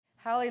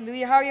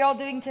Hallelujah. How are you all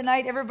doing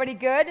tonight? Everybody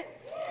good?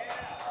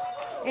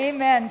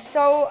 Amen.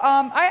 So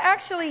I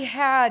actually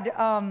had,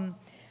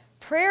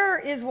 prayer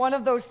is one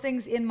of those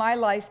things in my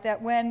life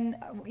that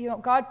when,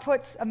 God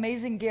puts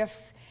amazing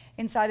gifts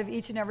inside of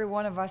each and every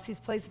one of us. He's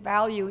placed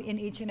value in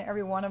each and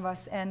every one of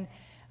us. And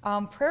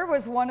prayer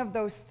was one of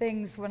those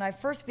things when I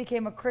first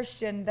became a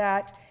Christian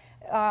that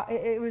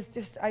it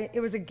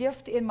was a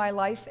gift in my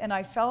life, and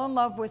I fell in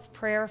love with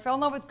prayer, fell in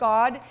love with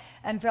God,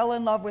 and fell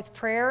in love with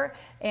prayer.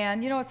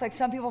 And it's like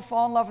some people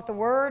fall in love with the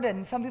Word,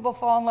 and some people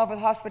fall in love with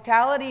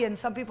hospitality, and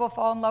some people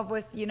fall in love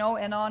with, and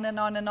on and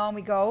on and on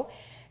we go.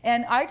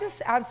 And I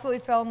just absolutely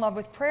fell in love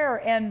with prayer.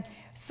 And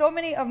so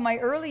many of my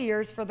early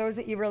years, for those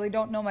that you really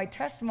don't know my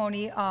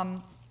testimony,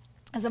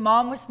 as a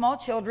mom with small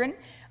children,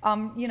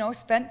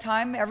 spent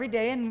time every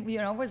day and,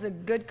 was a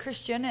good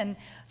Christian and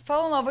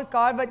fell in love with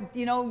God, but,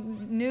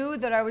 knew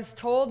that I was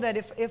told that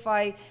if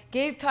I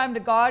gave time to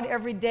God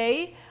every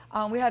day,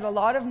 we had a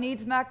lot of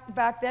needs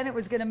back then. It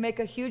was going to make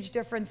a huge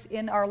difference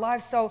in our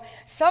lives. So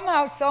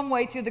somehow, some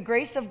way, through the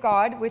grace of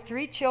God, with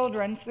three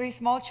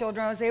small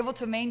children, I was able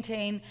to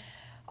maintain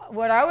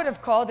what I would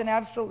have called an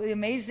absolutely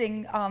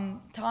amazing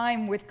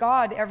time with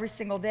God every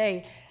single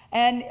day.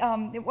 And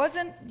it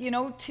wasn't,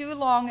 too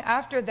long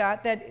after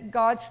that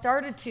God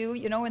started to,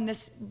 in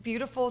this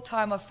beautiful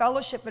time of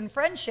fellowship and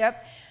friendship,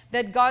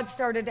 that God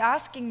started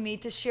asking me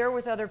to share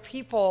with other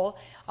people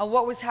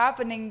what was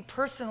happening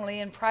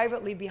personally and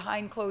privately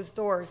behind closed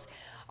doors.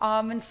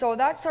 And so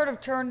that sort of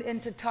turned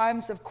into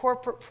times of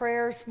corporate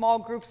prayer, small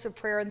groups of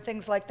prayer, and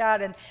things like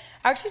that. And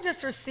I actually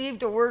just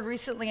received a word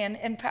recently,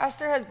 and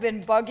Pastor has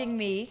been bugging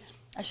me.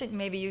 I shouldn't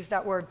maybe use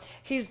that word.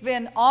 He's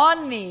been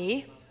on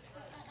me.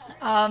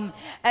 And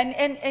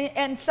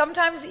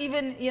sometimes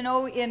even,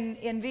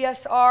 in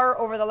VSR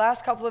over the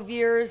last couple of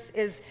years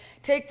is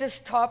take this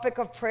topic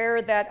of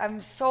prayer that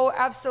I'm so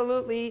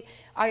absolutely,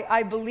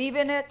 I believe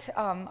in it.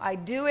 I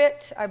do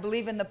it. I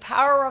believe in the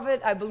power of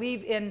it. I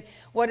believe in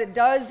what it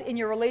does in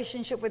your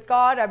relationship with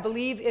God. I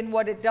believe in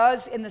what it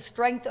does in the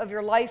strength of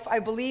your life. I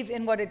believe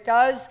in what it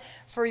does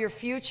for your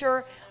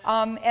future.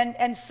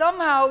 And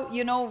somehow,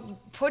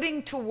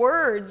 putting to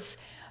words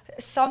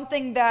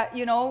something that,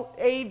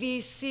 A, B,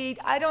 C,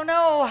 I don't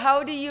know,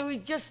 how do you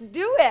just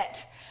do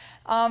it?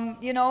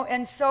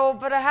 And so,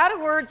 but I had a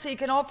word, so you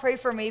can all pray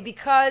for me,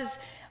 because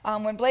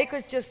when Blake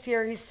was just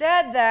here, he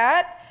said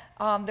that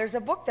there's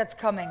a book that's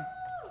coming,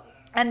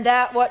 and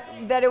that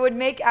it would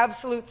make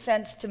absolute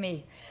sense to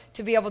me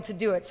to be able to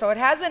do it. So it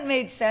hasn't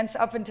made sense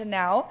up until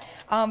now,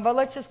 but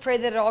let's just pray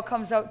that it all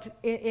comes out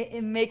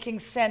in making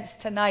sense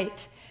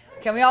tonight.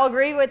 Can we all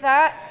agree with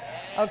that?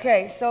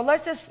 Okay, so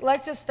let's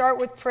just start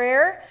with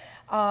prayer.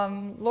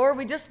 Lord,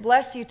 we just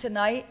bless you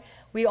tonight.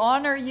 We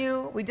honor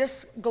you. We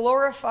just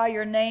glorify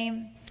your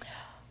name.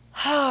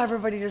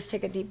 Everybody just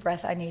take a deep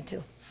breath. I need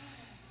to.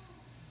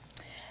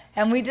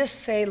 And we just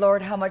say,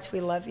 Lord, how much we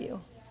love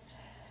you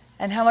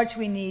and how much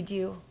we need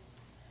you.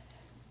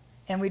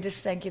 And we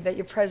just thank you that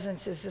your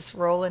presence is just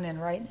rolling in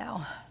right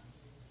now.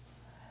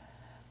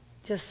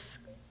 Just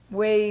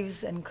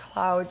waves and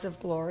clouds of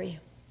glory.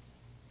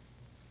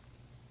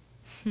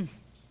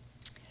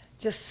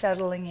 Just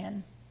settling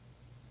in.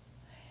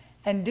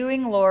 And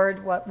doing,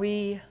 Lord, what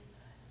we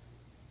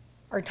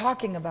are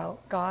talking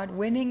about, God,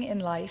 winning in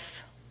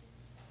life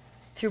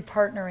through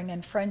partnering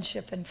and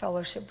friendship and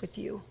fellowship with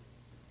you.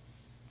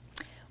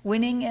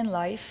 Winning in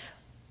life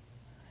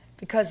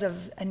because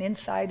of an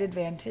inside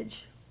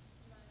advantage,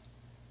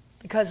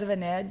 because of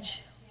an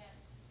edge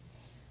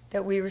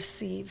that we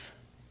receive.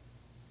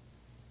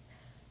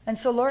 And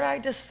so, Lord, I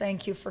just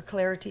thank you for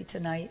clarity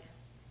tonight.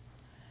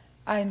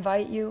 I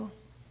invite you.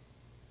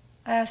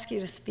 I ask you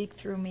to speak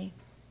through me.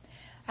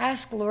 I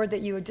ask, Lord,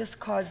 that you would just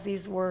cause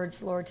these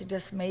words, Lord, to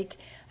just make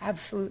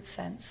absolute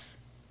sense.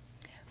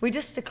 We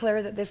just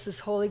declare that this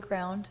is holy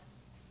ground,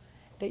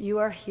 that you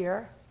are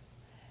here.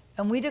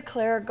 And we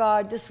declare,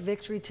 God, this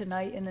victory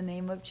tonight in the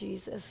name of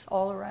Jesus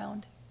all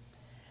around.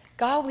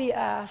 God, we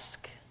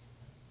ask,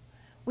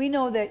 we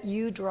know that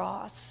you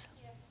draw us.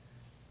 Yes.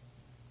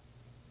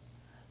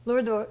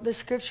 Lord, the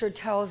scripture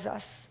tells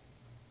us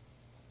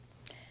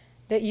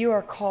that you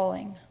are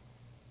calling,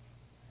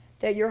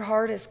 that your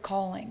heart is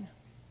calling.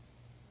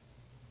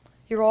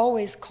 You're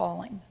always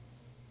calling,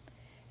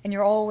 and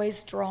you're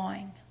always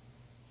drawing.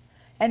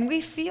 And we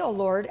feel,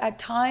 Lord, at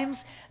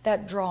times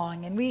that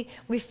drawing, and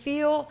we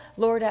feel,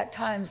 Lord, at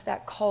times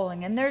that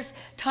calling, and there's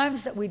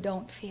times that we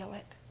don't feel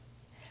it.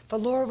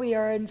 But Lord, we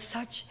are in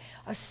such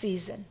a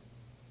season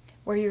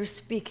where you're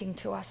speaking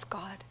to us,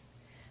 God,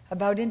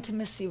 about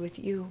intimacy with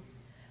you,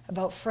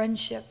 about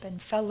friendship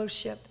and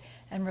fellowship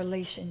and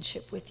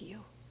relationship with you.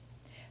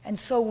 And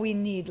so we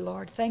need,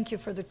 Lord, thank you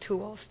for the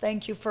tools.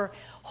 Thank you for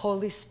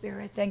Holy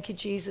Spirit. Thank you,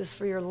 Jesus,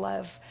 for your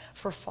love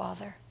for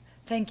Father.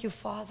 Thank you,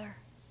 Father,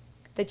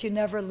 that you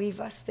never leave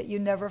us, that you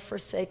never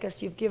forsake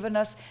us. You've given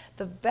us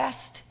the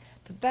best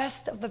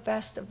of the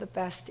best of the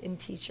best in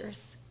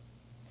teachers.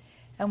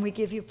 And we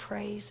give you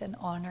praise and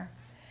honor.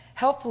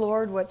 Help,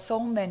 Lord, what so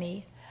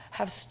many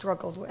have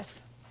struggled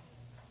with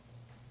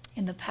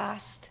in the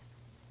past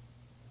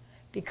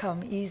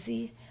become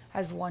easy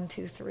as 1,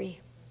 2, 3.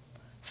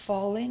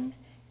 Falling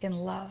in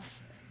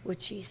love with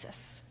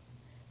Jesus.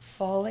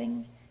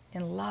 Falling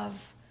in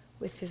love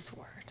with his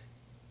word.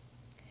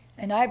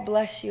 And I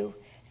bless you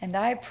and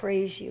I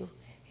praise you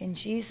in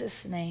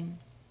Jesus' name.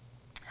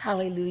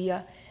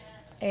 Hallelujah.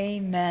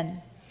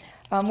 Amen.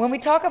 When we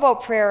talk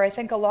about prayer, I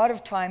think a lot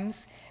of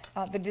times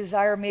the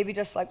desire, maybe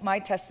just like my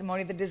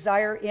testimony, the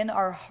desire in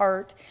our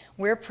heart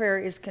where prayer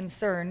is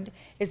concerned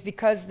is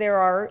because there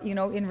are,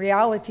 in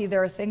reality,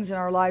 there are things in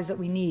our lives that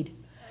we need.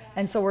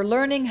 And so we're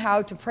learning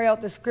how to pray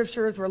out the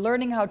scriptures. We're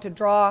learning how to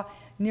draw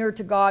near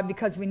to God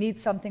because we need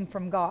something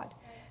from God.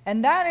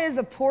 And that is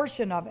a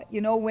portion of it.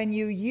 When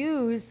you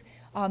use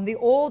the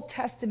Old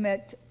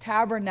Testament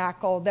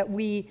tabernacle that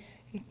we,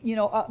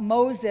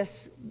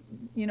 Moses,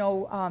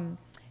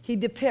 he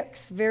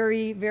depicts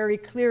very, very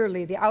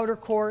clearly the outer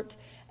court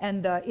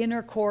and the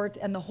inner court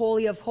and the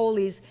Holy of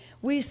Holies.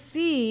 We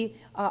see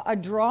a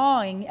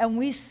drawing and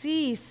we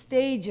see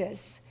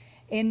stages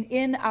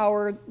in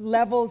our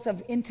levels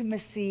of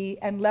intimacy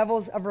and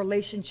levels of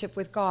relationship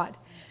with God.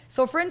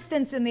 So for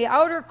instance, in the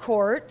outer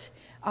court,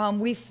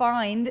 we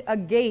find a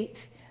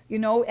gate,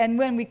 and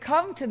when we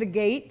come to the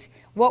gate,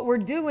 what we're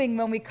doing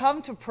when we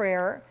come to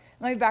prayer,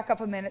 let me back up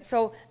a minute.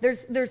 So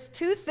there's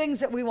two things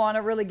that we want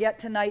to really get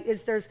tonight.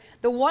 There's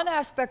the one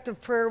aspect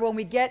of prayer when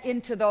we get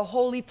into the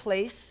holy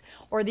place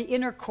or the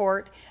inner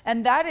court,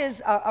 and that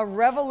is a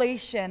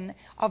revelation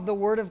of the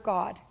Word of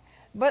God.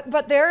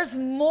 But there's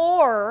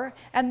more,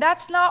 and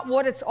that's not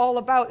what it's all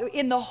about.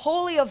 In the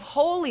Holy of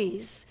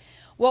Holies,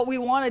 what we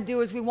want to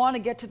do is we want to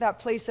get to that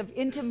place of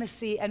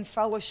intimacy and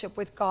fellowship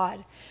with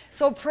God.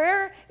 So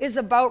prayer is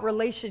about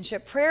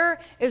relationship. Prayer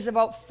is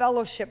about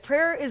fellowship.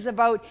 Prayer is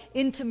about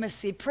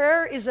intimacy.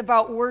 Prayer is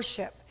about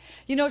worship.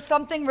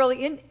 Something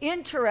really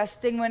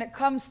interesting when it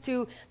comes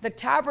to the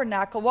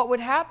tabernacle, what would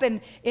happen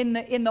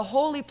in the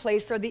holy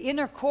place or the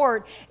inner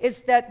court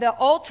is that the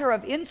altar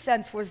of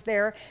incense was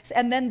there,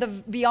 and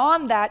then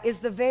beyond that is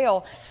the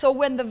veil. So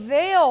when the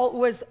veil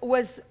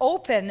was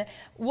open,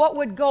 what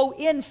would go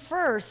in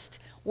first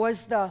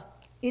was the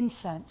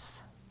incense.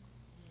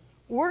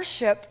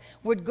 Worship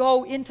would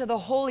go into the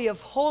Holy of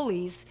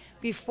Holies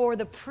before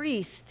the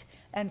priest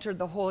entered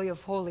the Holy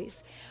of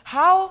Holies.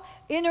 How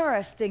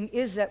interesting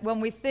is it when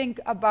we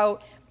think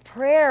about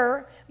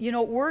prayer,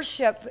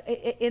 worship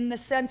in the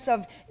sense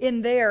of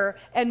in there,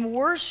 and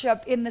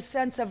worship in the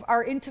sense of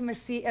our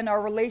intimacy and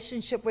our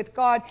relationship with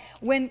God,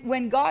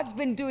 when God's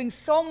been doing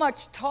so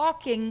much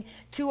talking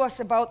to us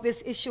about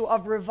this issue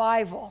of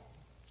revival.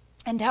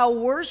 And how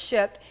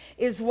worship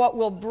is what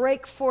will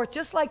break forth.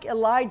 Just like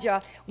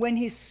Elijah, when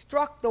he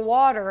struck the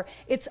water,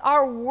 it's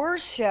our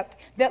worship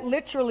that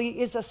literally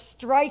is a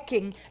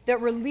striking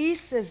that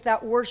releases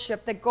that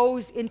worship that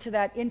goes into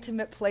that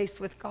intimate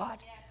place with God.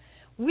 Yes.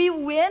 We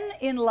win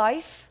in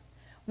life.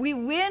 We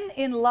win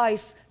in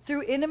life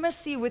through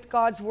intimacy with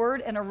God's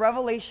word and a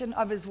revelation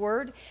of his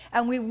word.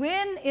 And we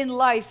win in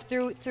life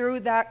through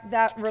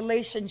that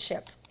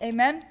relationship.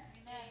 Amen? Amen.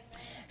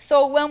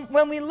 So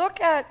when we look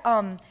at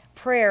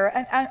prayer,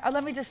 and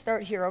let me just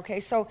start here, okay?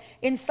 So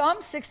in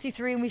Psalm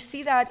 63, and we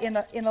see that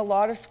in a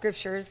lot of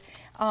scriptures,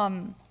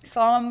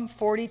 Psalm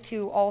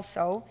 42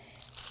 also.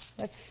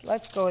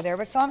 Let's go there.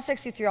 But Psalm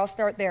 63, I'll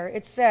start there.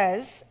 It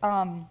says,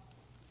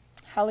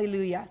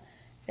 hallelujah.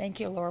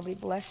 Thank you, Lord. We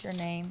bless your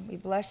name. We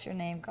bless your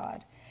name,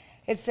 God.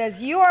 It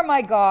says, you are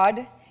my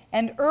God,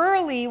 and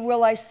early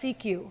will I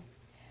seek you.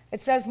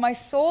 It says, my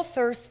soul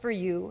thirsts for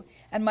you,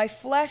 and my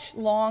flesh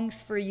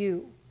longs for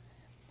you.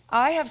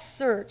 I have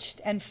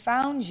searched and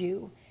found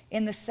you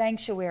in the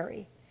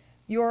sanctuary,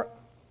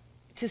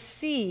 to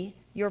see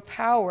your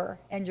power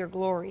and your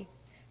glory,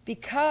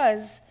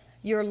 because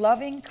your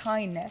loving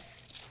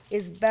kindness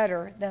is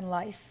better than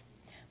life.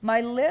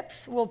 My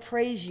lips will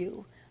praise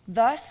you.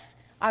 Thus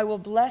I will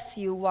bless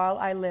you while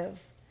I live.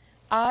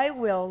 I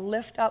will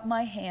lift up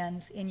my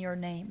hands in your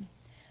name.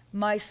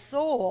 My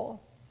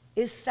soul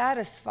is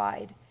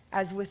satisfied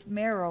as with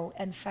marrow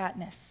and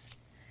fatness.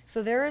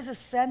 So there is a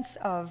sense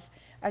of,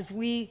 as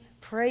we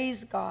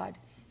praise God,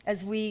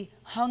 as we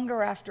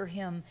hunger after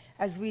him,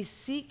 as we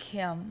seek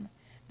him,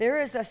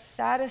 there is a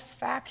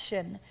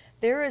satisfaction.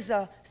 There is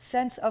a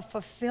sense of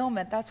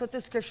fulfillment. That's what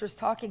the scripture is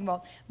talking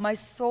about. My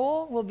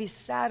soul will be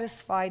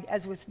satisfied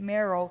as with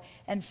marrow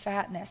and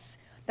fatness.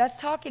 That's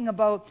talking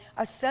about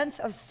a sense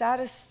of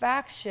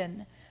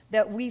satisfaction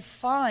that we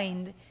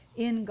find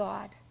in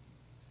God.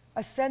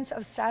 A sense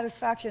of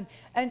satisfaction.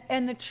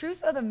 And the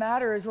truth of the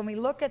matter is, when we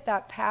look at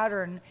that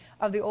pattern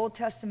of the Old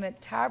Testament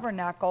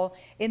tabernacle,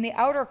 in the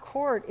outer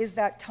court is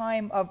that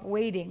time of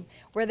waiting,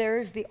 where there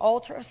is the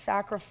altar of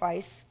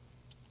sacrifice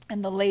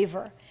and the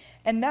laver.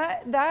 And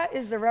that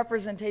is the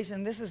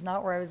representation. This is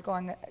not where I was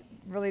going. I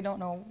really don't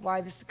know why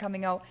this is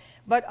coming out.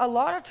 But a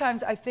lot of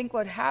times I think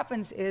what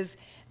happens is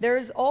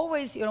there's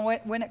always,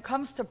 when it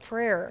comes to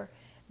prayer,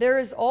 there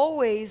is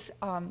always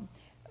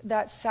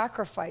that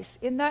sacrifice.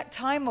 In that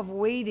time of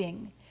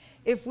waiting,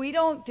 if we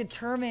don't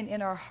determine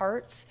in our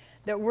hearts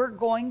that we're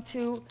going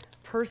to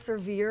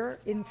persevere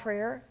in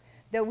prayer,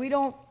 that we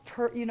don't,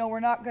 we're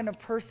not going to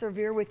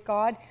persevere with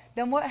God,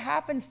 then what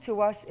happens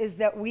to us is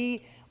that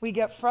we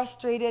get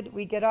frustrated,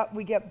 we get up,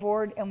 we get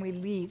bored, and we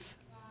leave.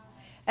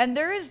 And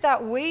there is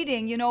that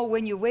waiting,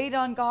 when you wait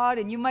on God,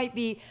 and you might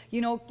be,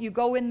 you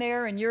go in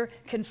there and you're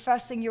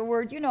confessing your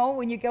word.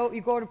 When you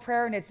go to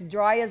prayer and it's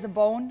dry as a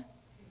bone,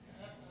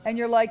 and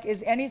you're like,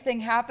 is anything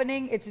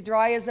happening? It's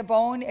dry as a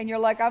bone, and you're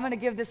like, I'm going to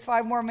give this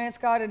 5 more minutes,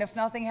 God, and if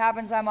nothing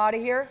happens, I'm out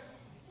of here.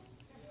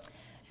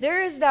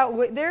 There is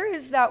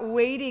that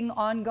waiting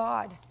on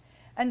God.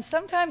 And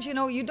sometimes,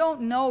 you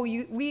don't know.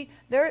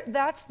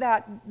 That's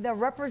the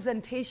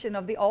representation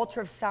of the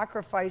altar of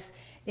sacrifice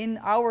in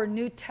our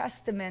New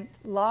Testament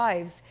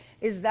lives,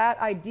 is that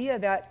idea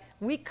that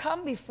we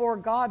come before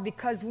God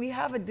because we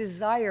have a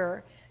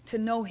desire to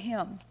know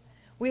Him.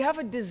 We have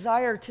a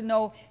desire to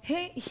know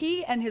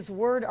He and His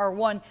Word are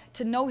one,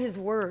 to know His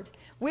Word.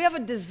 We have a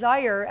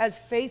desire as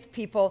faith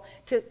people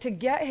to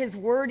get His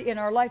Word in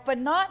our life, but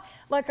not,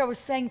 like I was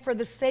saying, for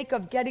the sake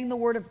of getting the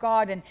Word of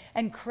God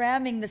and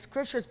cramming the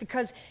Scriptures,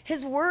 because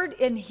His Word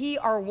and He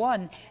are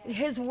one.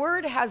 His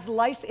Word has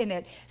life in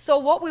it. So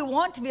what we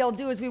want to be able to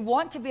do is we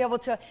want to be able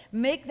to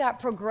make that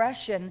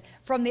progression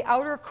from the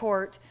outer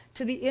court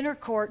to the inner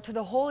court, to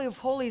the Holy of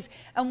Holies.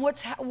 And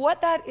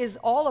what that is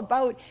all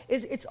about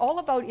is it's all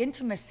about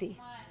intimacy.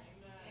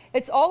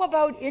 It's all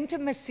about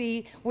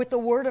intimacy with the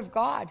Word of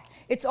God.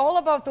 It's all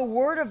about the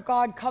Word of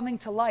God coming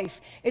to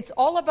life. It's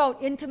all about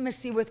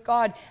intimacy with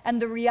God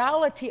and the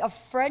reality of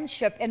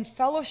friendship and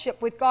fellowship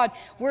with God,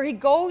 where He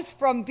goes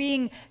from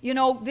being,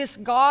 this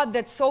God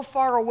that's so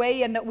far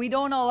away and that we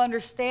don't all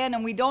understand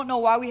and we don't know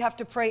why we have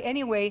to pray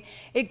anyway.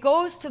 It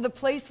goes to the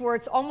place where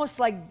it's almost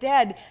like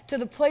dead, to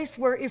the place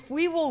where if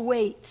we will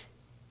wait,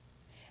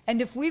 and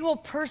if we will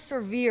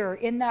persevere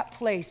in that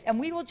place, and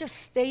we will just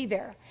stay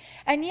there.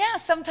 And yeah,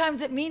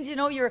 sometimes it means,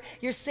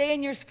 you're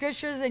saying your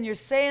scriptures and you're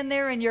saying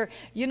there and you're,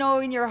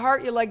 in your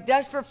heart, you're like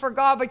desperate for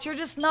God, but you're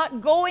just not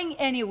going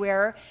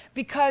anywhere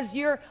because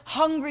you're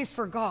hungry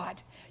for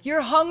God.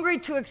 You're hungry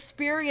to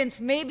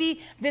experience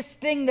maybe this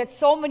thing that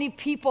so many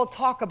people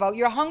talk about.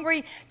 You're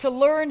hungry to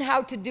learn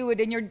how to do it,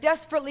 and you're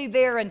desperately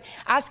there and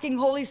asking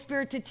Holy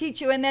Spirit to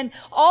teach you. And then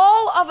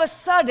all of a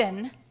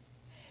sudden,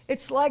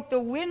 it's like the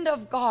wind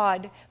of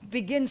God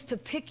begins to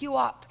pick you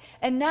up.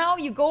 And now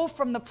you go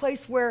from the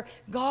place where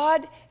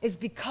God is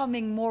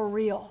becoming more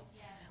real.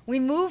 Yes. We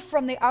move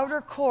from the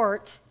outer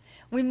court.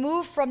 We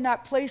move from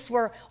that place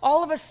where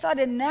all of a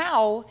sudden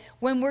now,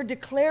 when we're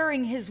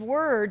declaring His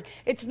Word,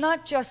 it's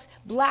not just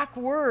black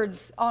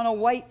words on a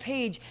white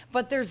page,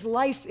 but there's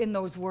life in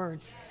those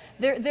words.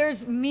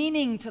 There's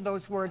meaning to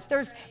those words.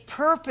 There's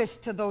purpose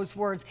to those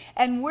words.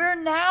 And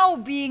we're now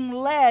being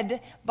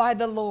led by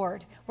the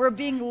Lord. We're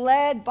being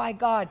led by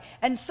God.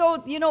 And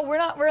so,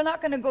 we're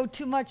not going to go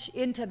too much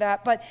into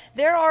that, but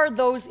there are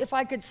those, if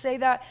I could say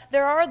that,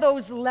 there are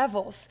those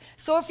levels.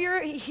 So if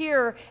you're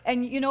here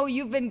and,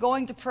 you've been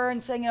going to prayer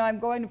and saying, I'm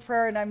going to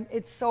prayer and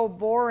it's so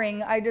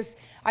boring.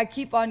 I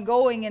keep on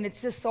going and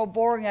it's just so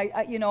boring.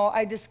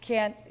 I just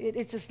can't,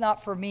 it's just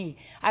not for me.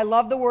 I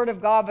love the Word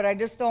of God, but I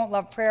just don't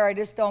love prayer. I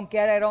just don't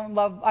get it.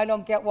 I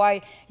don't get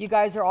why you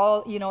guys are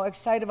all,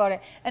 excited about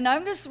it. And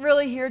I'm just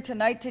really here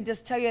tonight to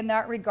just tell you in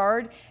that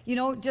regard,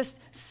 just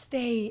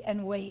stay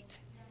and wait.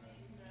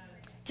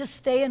 Just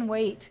stay and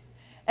wait.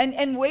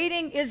 And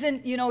waiting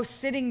isn't,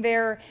 sitting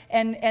there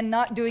and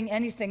not doing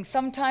anything.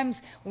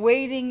 Sometimes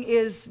waiting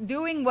is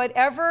doing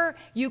whatever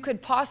you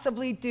could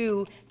possibly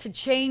do to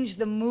change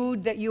the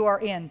mood that you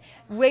are in.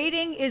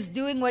 Waiting is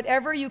doing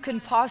whatever you can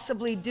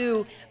possibly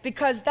do,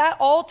 because that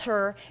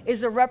altar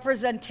is a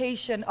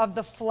representation of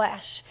the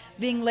flesh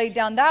being laid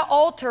down. That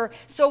altar,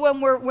 so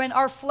when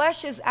our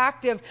flesh is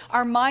active,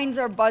 our minds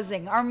are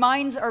buzzing, our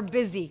minds are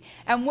busy.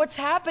 And what's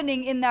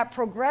happening in that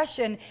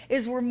progression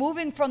is we're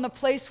moving from the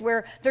place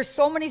where there's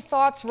so many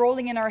thoughts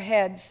rolling in our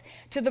heads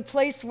to the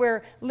place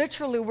where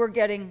literally we're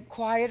getting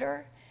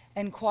quieter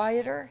and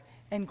quieter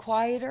and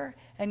quieter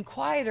and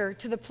quieter,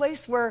 to the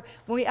place where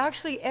when we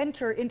actually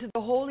enter into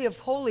the Holy of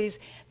Holies,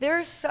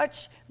 there's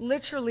such,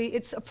 literally,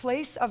 it's a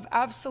place of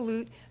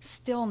absolute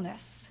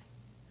stillness.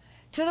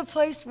 To the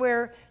place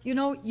where, you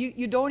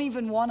don't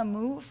even want to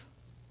move.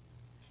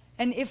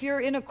 And if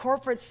you're in a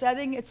corporate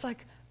setting, it's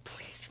like,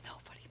 please,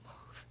 nobody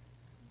move.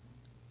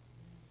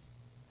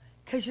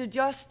 Because you're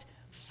just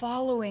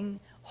following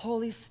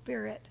Holy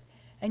Spirit,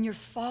 and you're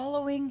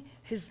following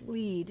His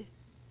lead,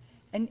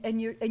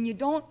 and you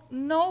don't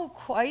know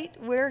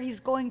quite where He's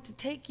going to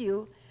take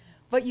you,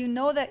 but you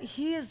know that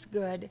He is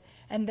good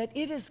and that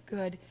it is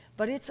good,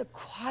 but it's a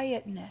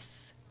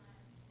quietness,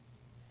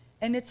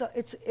 and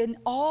it's in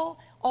all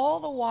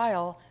the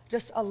while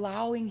just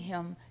allowing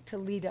Him to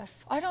lead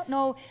us. I don't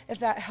know if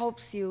that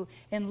helps you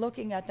in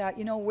looking at that,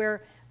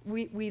 where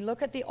we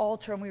look at the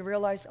altar and we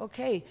realize,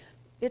 okay,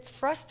 it's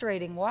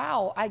frustrating.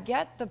 Wow, I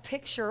get the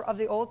picture of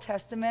the Old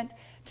Testament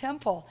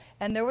temple,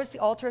 and there was the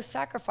altar of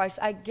sacrifice.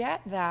 I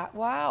get that.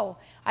 Wow.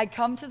 I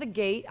come to the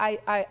gate.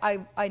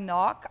 I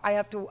knock. I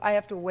have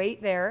to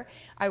wait there.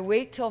 I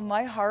wait till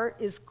my heart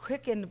is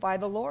quickened by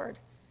the Lord.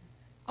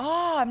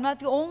 I'm not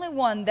the only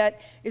one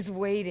that is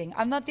waiting.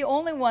 I'm not the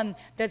only one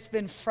that's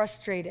been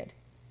frustrated.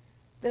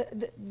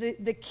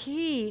 The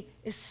key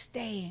is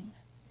staying.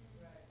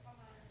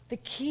 The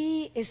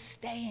key is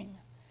staying.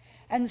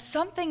 And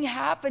something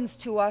happens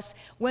to us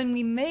when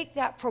we make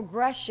that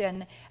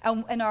progression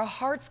and our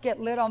hearts get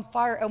lit on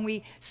fire and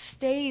we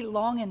stay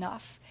long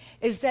enough,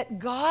 is that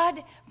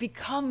God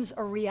becomes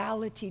a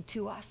reality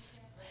to us.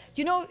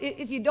 You know,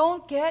 if you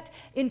don't get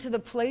into the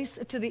place,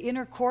 to the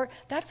inner court,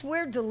 that's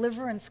where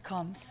deliverance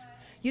comes.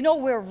 You know,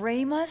 where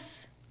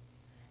rhemas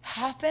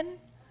happen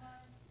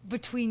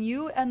between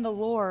you and the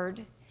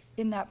Lord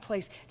in that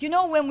place. Do you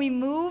know, when we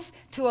move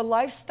to a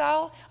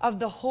lifestyle of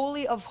the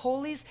Holy of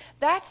Holies,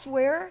 that's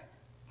where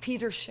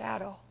Peter's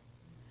shadow,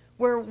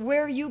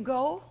 where you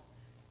go,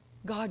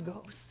 God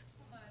goes.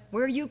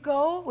 Where you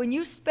go, when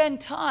you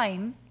spend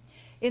time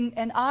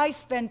and I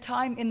spend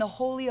time in the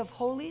Holy of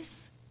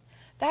Holies,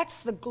 that's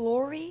the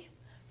glory.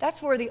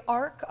 That's where the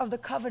Ark of the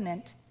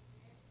Covenant,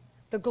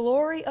 the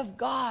glory of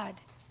God,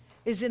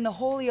 is in the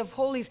Holy of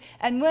Holies.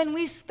 And when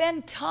we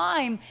spend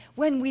time,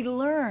 when we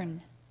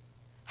learn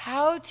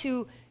how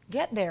to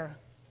get there,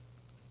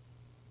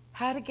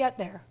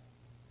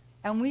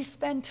 and we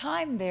spend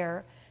time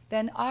there,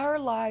 then our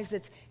lives,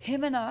 it's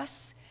Him and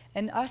us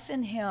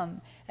and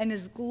Him, and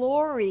His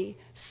glory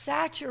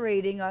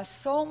saturating us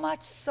so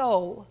much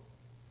so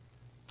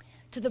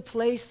to the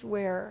place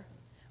where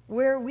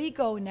we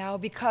go now,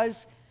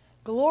 because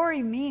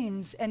glory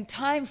means, and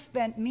time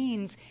spent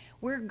means,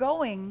 we're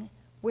going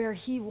where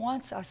He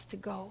wants us to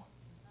go.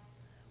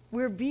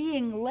 We're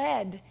being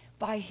led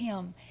by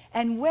Him.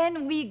 And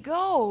when we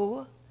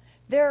go,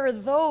 there are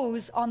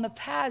those on the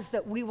paths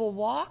that we will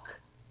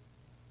walk,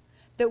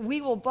 that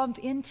we will bump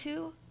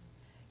into.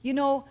 You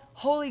know,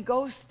 Holy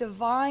Ghost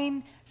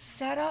divine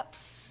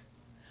setups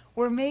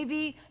where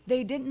maybe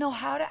they didn't know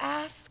how to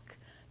ask,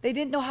 they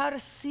didn't know how to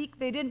seek,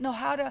 they didn't know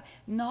how to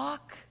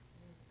knock,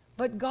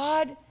 but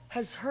God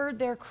has heard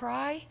their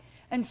cry.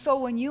 And so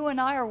when you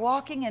and I are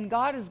walking and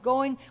God is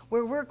going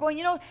where we're going,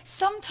 you know,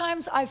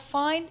 sometimes I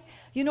find,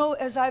 you know,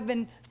 as I've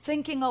been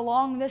thinking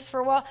along this for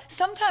a while,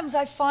 sometimes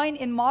I find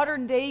in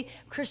modern day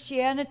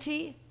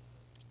Christianity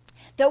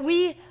that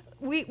we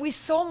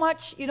so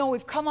much, you know,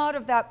 we've come out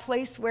of that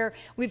place where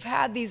we've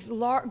had these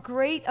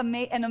great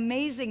and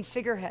amazing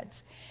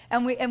figureheads.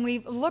 And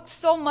we've looked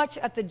so much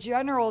at the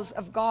generals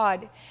of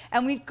God.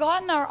 And we've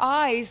gotten our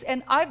eyes,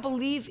 and I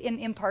believe in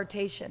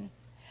impartation,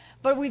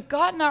 but we've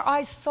gotten our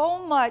eyes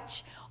so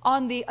much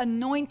on the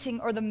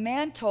anointing or the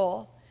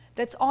mantle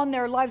that's on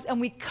their lives,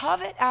 and we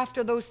covet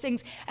after those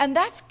things. And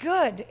that's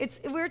good.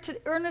 We're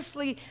to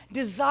earnestly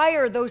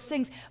desire those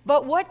things.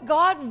 But what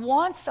God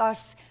wants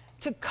us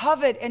to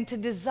covet and to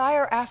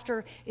desire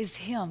after is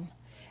Him.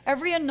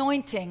 Every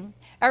anointing,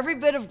 every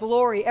bit of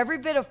glory, every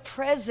bit of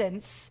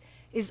presence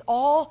is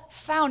all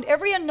found.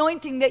 Every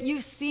anointing that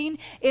you've seen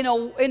in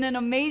an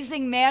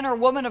amazing man or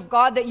woman of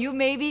God that you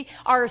maybe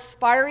are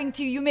aspiring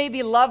to. You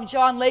maybe love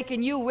John Lake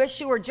and you wish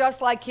you were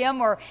just like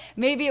him, or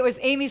maybe it was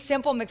Amy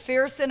Semple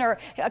McPherson or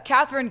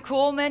Catherine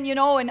Kuhlman, you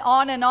know, and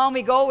on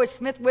we go with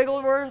Smith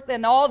Wigglesworth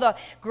and all the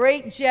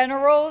great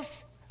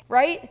generals,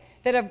 right,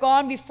 that have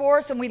gone before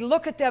us, and we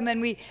look at them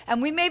and we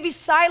maybe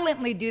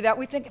silently do that.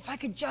 We think, if I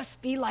could just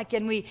be like,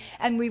 and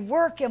we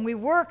work and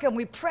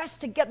we press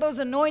to get those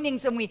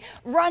anointings, and we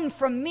run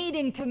from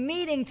meeting to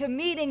meeting to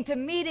meeting to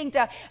meeting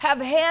to have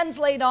hands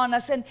laid on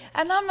us. And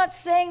I'm not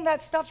saying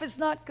that stuff is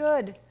not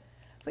good,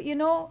 but you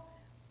know,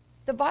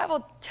 the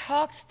Bible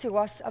talks to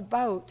us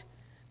about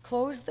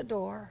close the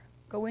door,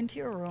 go into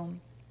your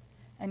room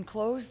and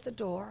close the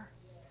door.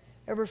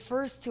 It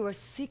refers to a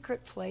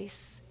secret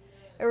place.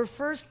 It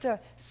refers to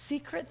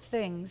secret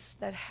things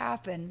that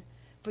happen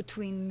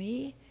between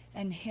me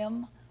and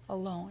Him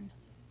alone.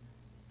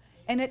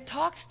 And it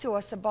talks to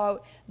us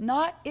about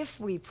not if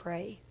we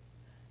pray,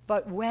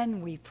 but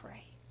when we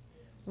pray.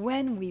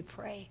 When we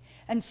pray.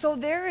 And so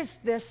there is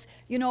this,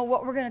 you know,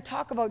 what we're going to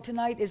talk about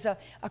tonight is a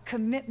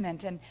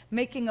commitment and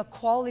making a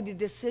quality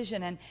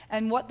decision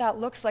and what that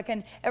looks like.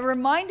 And it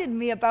reminded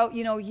me about,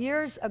 you know,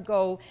 years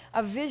ago,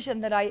 a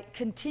vision that I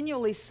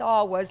continually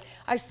saw was,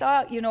 I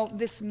saw, you know,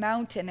 this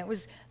mountain. It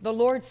was the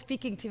Lord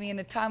speaking to me in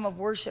a time of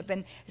worship,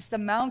 and it's the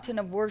mountain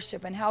of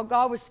worship, and how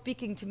God was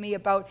speaking to me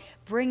about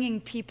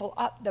bringing people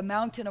up the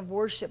mountain of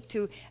worship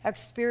to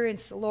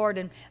experience the Lord.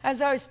 And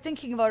as I was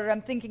thinking about it,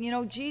 I'm thinking, you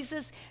know,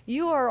 Jesus,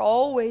 you are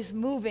always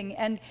moving.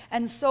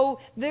 And so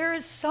there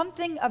is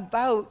something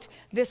about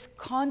this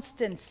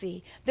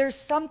constancy. There's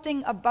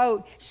something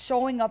about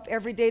showing up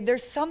every day.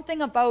 There's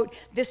something about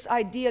this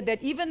idea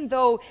that even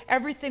though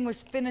everything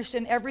was finished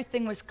and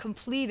everything was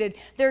completed,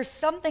 there's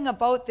something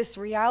about this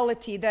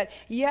reality that,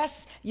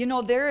 yes, you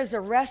know, there is a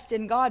rest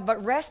in God,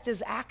 but rest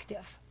is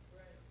active.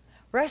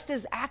 Rest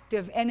is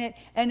active, and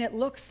it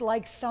looks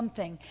like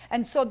something.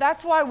 And so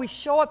that's why we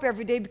show up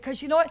every day,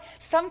 because you know what?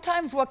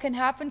 Sometimes what can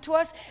happen to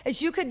us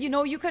is you could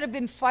have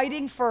been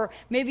fighting for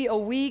maybe a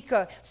week,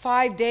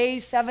 5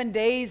 days, 7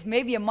 days,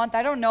 maybe a month,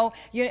 I don't know.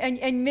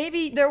 And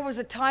maybe there was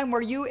a time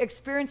where you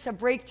experienced a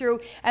breakthrough,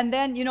 and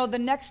then, the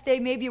next day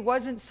maybe it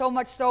wasn't so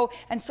much so,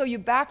 and so you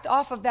backed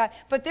off of that.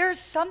 But there's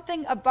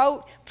something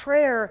about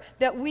prayer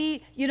that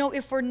we,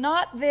 if we're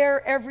not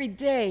there every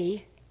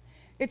day,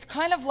 it's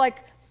kind of like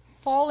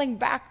falling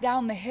back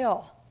down the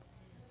hill.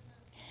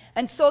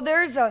 And so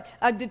there's a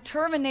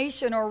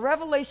determination or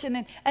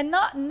revelation, and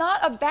not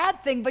a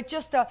bad thing, but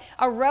just a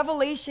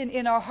revelation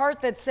in our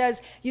heart that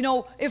says,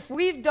 if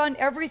we've done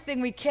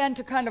everything we can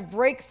to kind of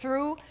break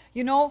through,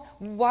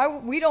 why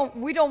we don't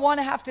want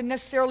to have to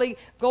necessarily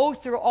go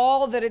through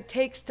all that it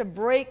takes to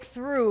break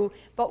through,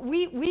 but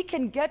we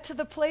can get to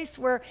the place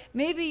where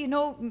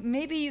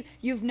maybe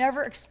you've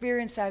never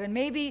experienced that, and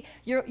maybe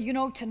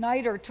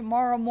tonight or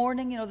tomorrow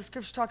morning, the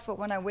scripture talks about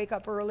when I wake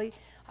up early.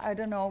 I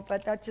don't know,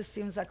 but that just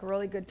seems like a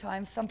really good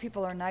time. Some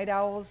people are night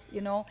owls,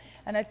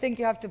 and I think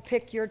you have to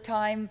pick your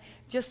time.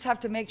 Just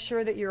have to make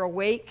sure that you're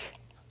awake.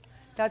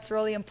 That's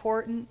really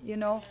important,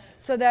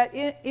 so that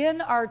in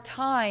our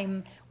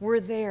time, we're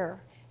there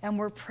and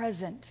we're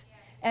present.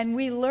 And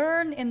we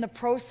learn in the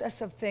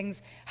process of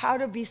things how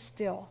to be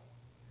still,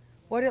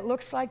 what it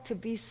looks like to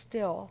be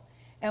still,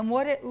 and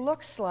what it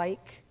looks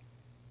like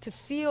to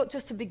feel,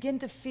 just to begin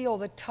to feel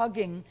the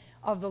tugging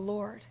of the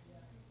Lord.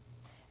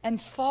 And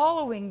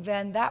following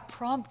then that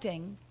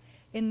prompting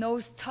in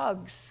those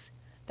tugs,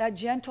 that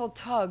gentle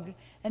tug,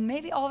 and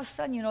maybe all of a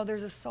sudden,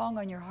 there's a song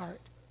on your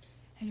heart.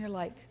 And you're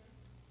like,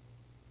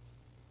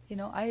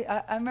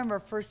 I remember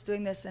first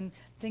doing this and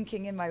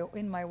thinking in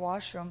my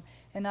washroom,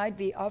 and I'd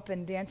be up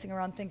and dancing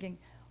around thinking,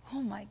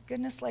 oh my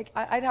goodness, like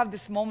I'd have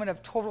this moment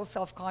of total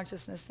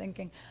self-consciousness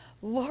thinking,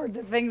 Lord,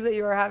 the things that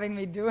you are having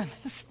me do in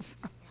this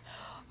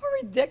are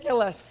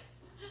ridiculous,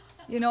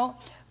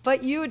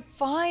 But you'd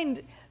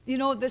find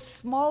the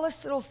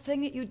smallest little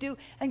thing that you do.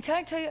 And can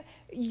I tell you,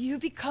 you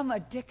become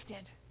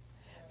addicted,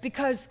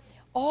 because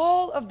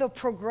all of the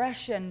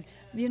progression,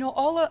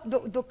 all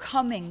of the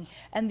coming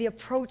and the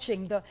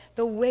approaching,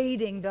 the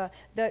waiting,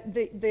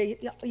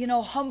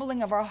 the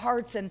humbling of our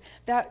hearts, and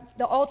that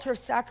the altar of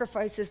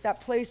sacrifice is that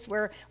place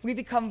where we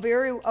become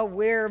very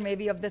aware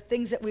maybe of the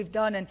things that we've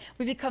done, and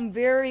we become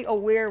very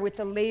aware with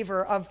the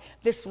laver of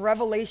this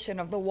revelation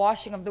of the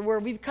washing of the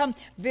word. We become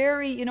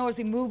very, as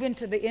we move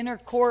into the inner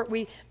court,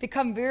 we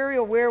become very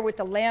aware with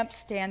the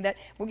lampstand that,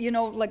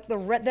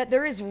 that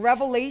there is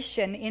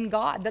revelation in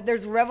God, that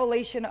there's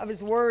revelation of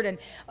his word, and,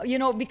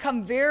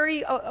 become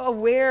very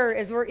aware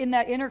as we're in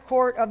that inner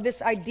court of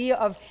this idea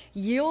of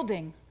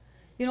yielding.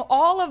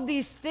 All of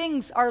these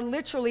things are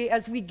literally,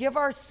 as we give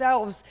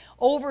ourselves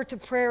over to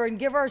prayer and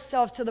give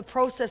ourselves to the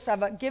process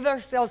of it, give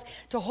ourselves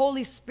to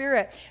Holy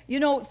Spirit.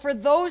 For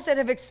those that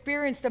have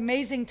experienced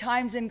amazing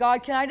times in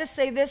God, can I just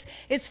say this?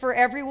 It's for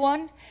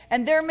everyone.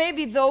 And there may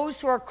be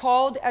those who are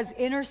called as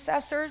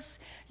intercessors,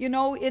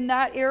 in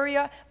that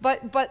area,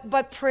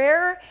 but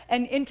prayer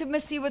and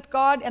intimacy with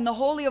God and the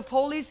Holy of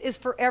Holies is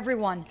for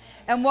everyone.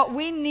 And what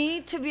we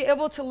need to be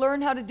able to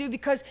learn how to do,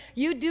 because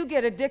you do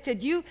get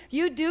addicted, you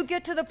do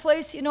get to the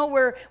place,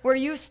 where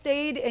you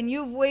stayed and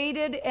you've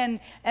waited and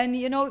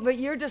but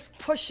you're just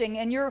pushing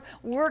and you're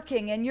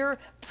working and you're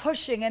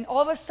pushing, and all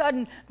of a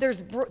sudden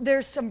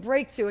there's some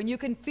breakthrough, and you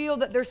can feel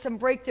that there's some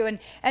breakthrough,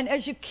 and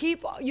as you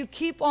keep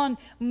on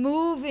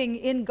moving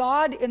in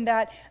God in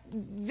that,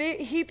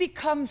 he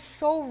becomes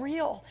so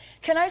real.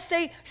 Can I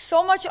say,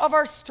 so much of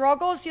our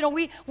struggles,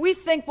 we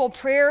think, well,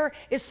 prayer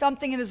is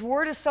something and his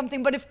word is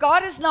something, but if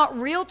God is not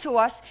real to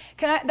us,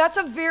 that's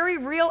a very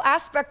real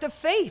aspect of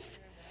faith.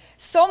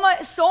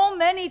 So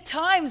many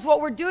times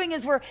what we're doing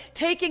is we're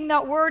taking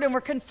that word and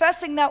we're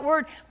confessing that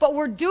word, but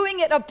we're doing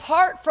it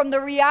apart from the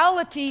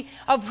reality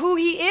of who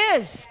he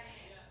is.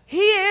 He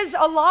is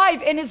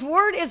alive, and his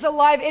word is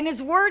alive, and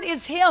his word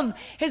is him.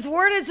 His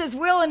word is his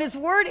will, and his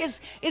word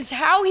is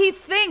how he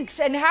thinks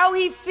and how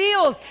he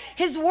feels.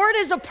 His word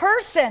is a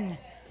person.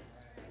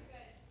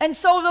 And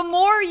so the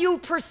more you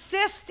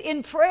persist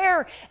in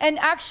prayer, and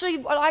actually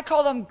what I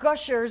call them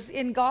gushers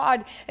in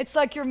God, it's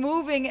like you're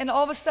moving and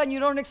all of a sudden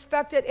you don't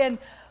expect it, and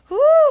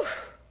whoo,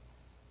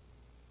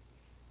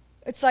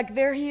 it's like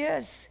there he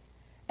is.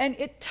 And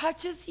it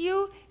touches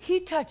you, he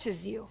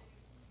touches you.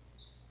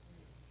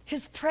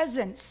 His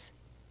presence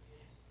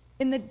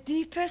in the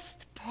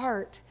deepest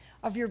part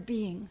of your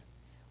being,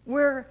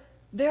 where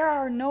there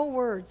are no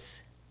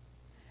words.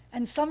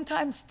 And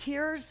sometimes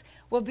tears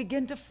will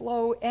begin to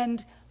flow,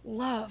 and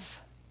love,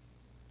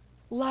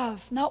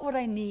 not what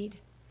I need.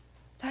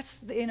 That's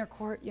the inner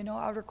court,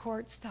 outer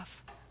court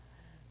stuff.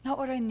 Not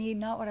what I need,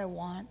 not what I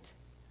want,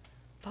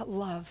 but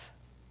love.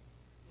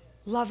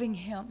 Loving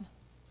him,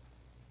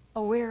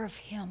 aware of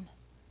him.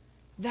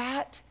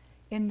 That,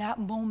 in that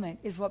moment,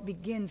 is what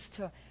begins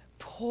to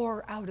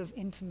pour out of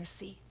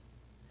intimacy.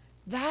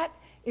 That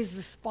is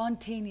the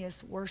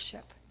spontaneous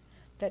worship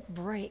that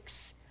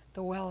breaks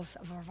the wells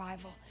of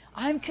revival.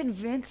 I'm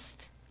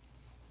convinced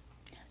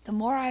the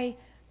more I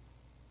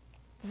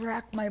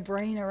rack my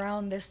brain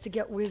around this to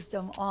get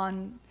wisdom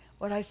on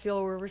what I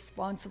feel we're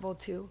responsible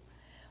to,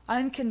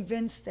 I'm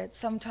convinced that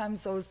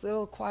sometimes those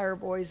little choir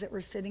boys that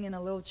were sitting in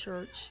a little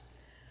church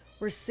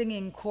were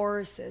singing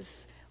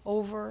choruses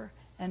over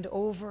and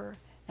over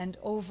and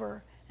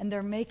over, and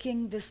they're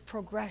making this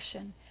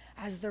progression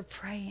as they're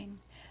praying,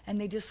 and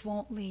they just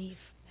won't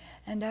leave.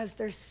 And as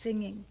they're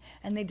singing,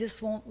 and they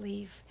just won't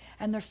leave,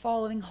 and they're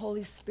following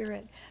Holy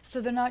Spirit. So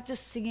they're not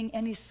just singing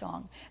any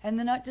song, and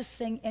they're not just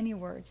saying any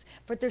words,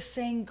 but they're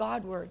saying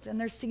God words, and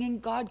they're singing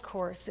God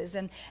choruses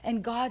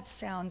and God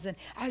sounds. And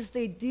as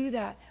they do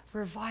that,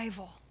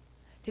 revival,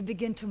 they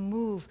begin to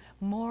move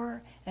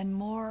more and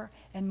more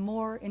and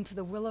more into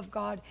the will of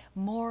God,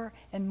 more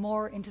and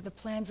more into the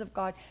plans of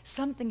God.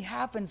 Something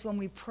happens when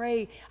we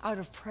pray out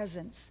of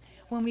presence.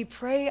 When we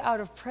pray out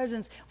of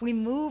presence, we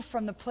move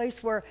from the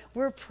place where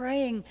we're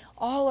praying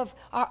all of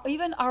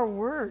even our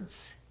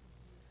words.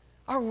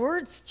 Our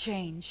words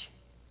change.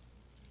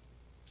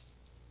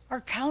 Our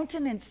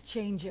countenance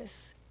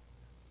changes.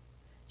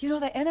 You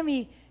know, the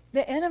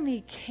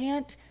enemy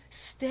can't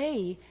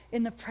stay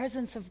in the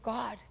presence of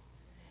God.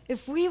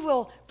 If we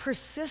will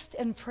persist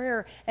in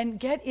prayer and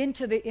get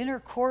into the inner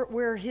court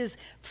where his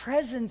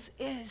presence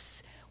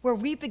is, where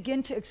we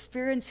begin to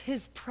experience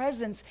his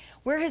presence,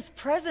 where his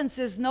presence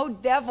is, no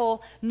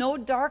devil, no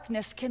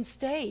darkness can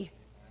stay.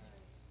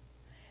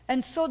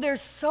 And so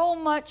there's so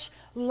much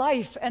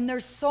life and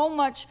there's so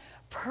much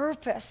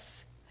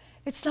purpose.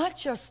 It's not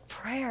just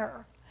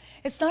prayer.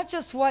 It's not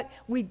just what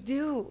we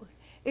do.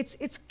 It's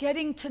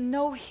getting to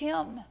know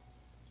him.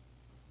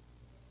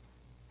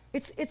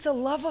 It's a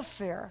love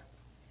affair.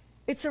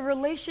 It's a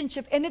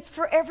relationship, and it's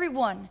for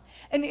everyone.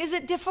 And is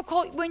it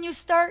difficult when you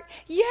start?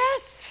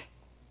 Yes.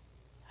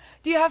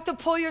 Do you have to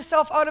pull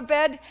yourself out of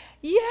bed?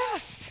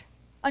 Yes.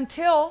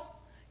 Until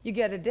you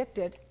get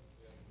addicted.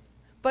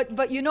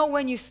 But you know,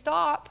 when you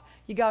stop,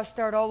 you got to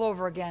start all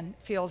over again,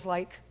 feels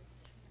like.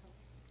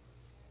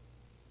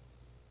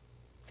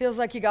 Feels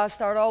like you got to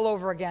start all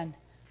over again.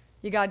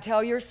 You got to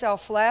tell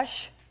yourself,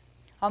 flesh,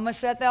 I'm going to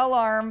set the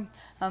alarm.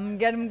 I'm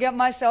going to get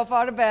myself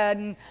out of bed.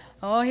 And,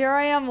 oh, here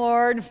I am,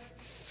 Lord.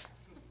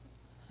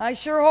 I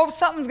sure hope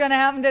something's going to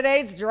happen today.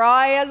 It's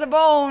dry as a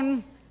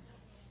bone.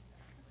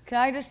 Can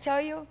I just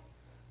tell you?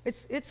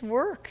 It's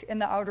work in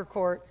the outer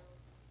court,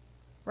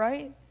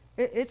 right?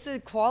 It's a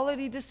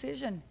quality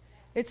decision.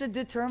 It's a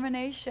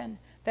determination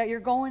that you're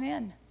going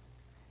in.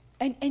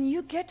 And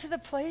you get to the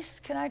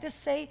place, can I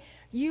just say,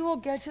 you will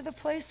get to the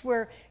place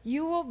where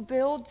you will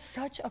build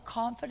such a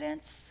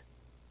confidence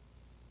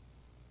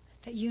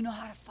that you know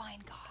how to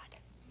find God.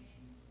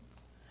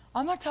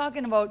 I'm not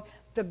talking about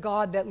the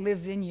God that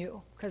lives in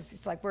you, because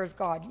it's like, where's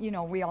God? You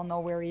know, we all know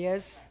where he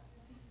is.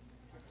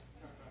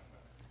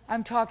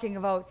 I'm talking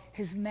about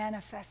his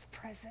manifest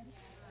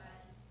presence.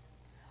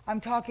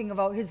 I'm talking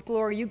about his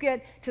glory. You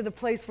get to the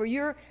place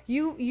where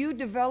you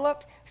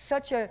develop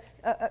such a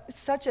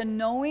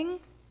knowing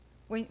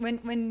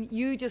when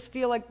you just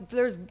feel like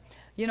there's,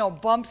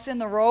 bumps in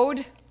the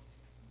road.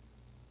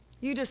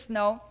 You just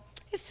know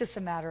it's just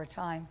a matter of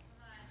time.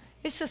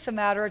 It's just a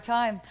matter of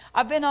time.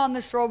 I've been on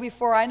this road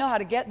before. I know how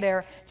to get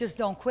there. Just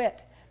don't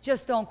quit.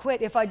 Just don't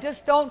quit. If I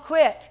just don't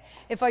quit,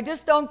 if I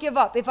just don't give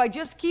up, if I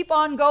just keep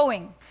on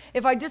going,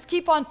 if I just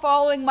keep on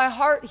following my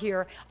heart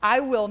here, I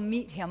will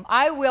meet him.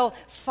 I will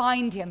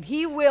find him.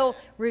 He will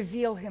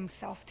reveal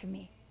himself to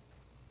me.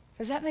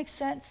 Does that make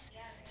sense?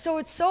 Yes. So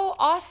it's so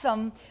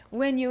awesome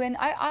when you, and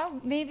I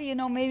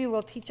maybe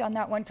we'll teach on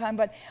that one time,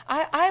 but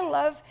I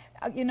love,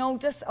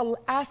 just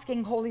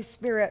asking Holy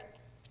Spirit.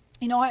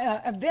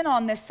 I've been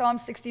on this Psalm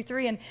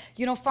 63,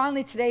 and,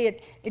 finally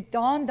today it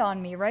dawned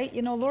on me, right?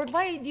 Lord,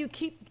 why do you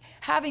keep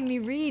having me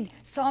read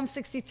Psalm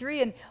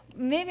 63? And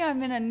maybe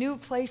I'm in a new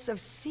place of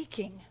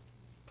seeking.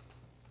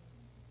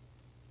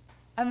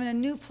 I'm in a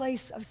new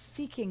place of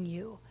seeking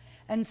you.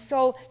 And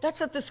so that's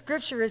what the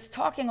scripture is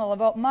talking all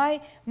about. My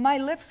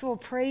lips will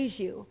praise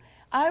you.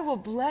 I will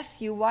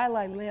bless you while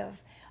I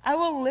live. I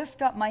will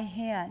lift up my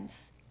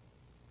hands.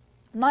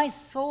 My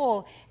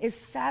soul is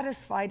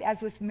satisfied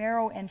as with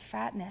marrow and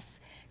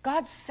fatness.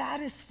 God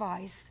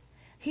satisfies.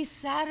 He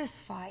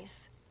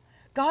satisfies.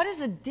 God is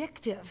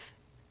addictive.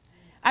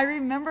 I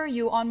remember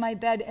you on my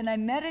bed, and I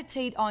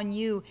meditate on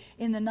you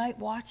in the night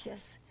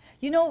watches.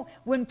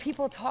 When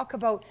people talk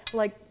about,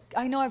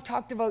 I know I've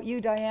talked about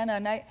you, Diana,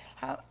 and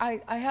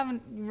I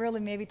haven't really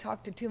maybe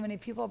talked to too many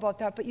people about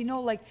that, but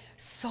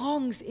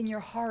songs in your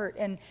heart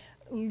and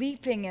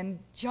leaping and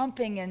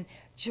jumping and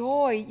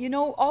joy,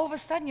 all of a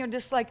sudden you're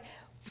just like,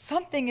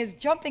 something is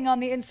jumping on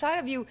the inside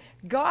of you.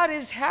 God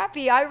is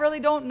happy. I really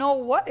don't know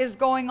what is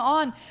going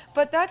on,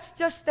 but that's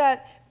just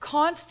that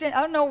constant,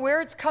 I don't know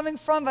where it's coming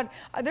from, but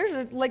there's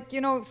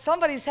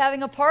somebody's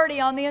having a party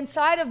on the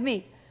inside of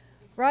me,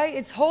 right?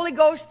 It's Holy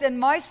Ghost and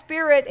my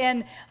spirit,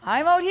 and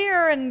I'm out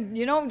here and,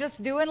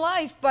 just doing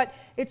life, but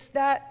it's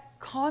that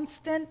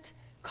constancy.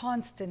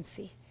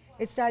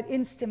 It's that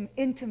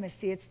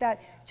intimacy. It's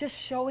that just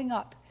showing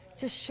up,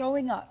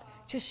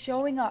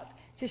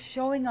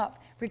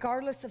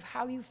 regardless of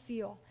how you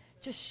feel,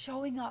 just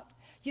showing up,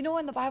 You know,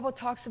 when the Bible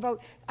talks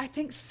about, I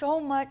think so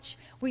much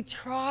we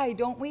try,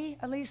 don't we?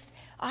 At least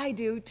I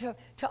do, to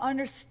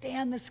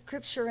understand the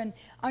scripture and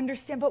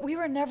understand. But we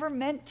were never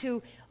meant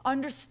to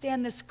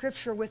understand the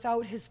scripture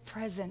without his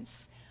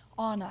presence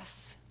on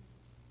us.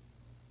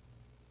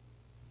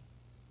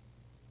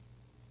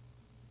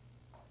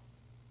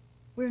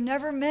 We're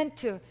never meant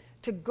to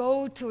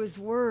go to his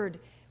word.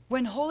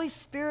 When Holy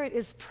Spirit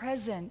is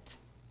present,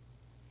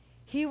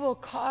 he will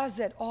cause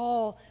it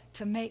all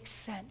to make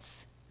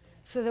sense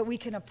so that we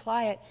can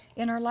apply it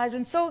in our lives.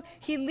 And so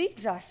he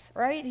leads us,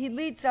 right? He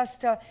leads us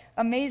to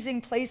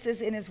amazing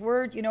places in his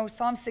word. You know,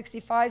 Psalm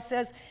 65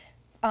 says,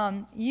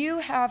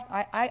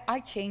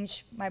 I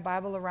change my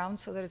Bible around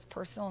so that it's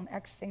personal and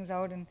X things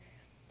out. And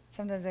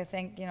sometimes I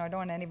think, I don't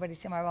want anybody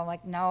to see my Bible. I'm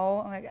like,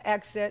 no, I'm like,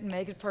 X it and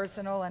make it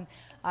personal. And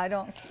I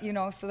don't,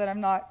 so that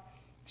I'm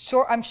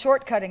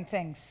shortcutting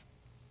things.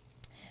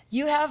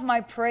 You have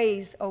my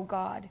praise, O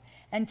God,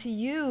 and to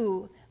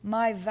you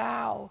my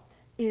vow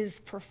is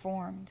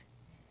performed.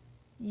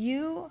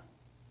 You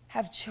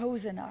have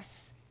chosen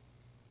us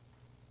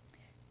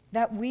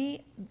that my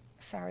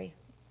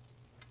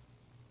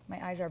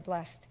eyes are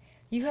blessed.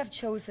 You have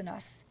chosen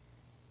us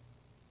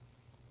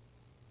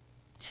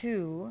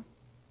to,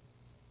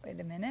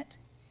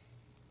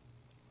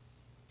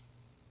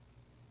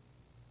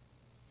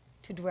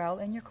 to dwell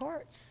in your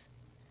courts.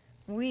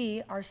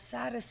 We are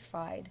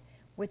satisfied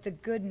with the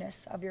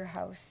goodness of your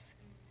house.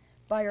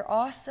 By your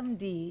awesome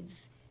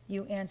deeds,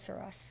 you answer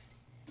us.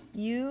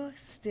 You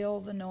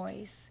still the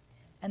noise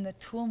and the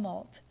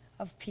tumult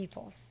of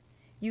peoples.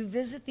 You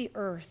visit the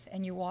earth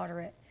and you water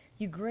it.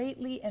 You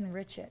greatly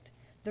enrich it.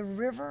 The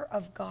river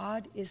of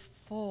God is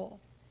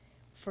full,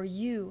 for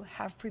you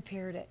have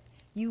prepared it.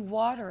 You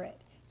water it.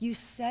 You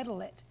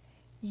settle it.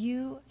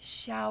 You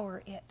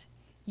shower it.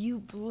 You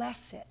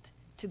bless it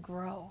to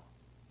grow.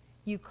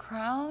 You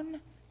crown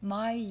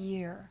my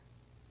year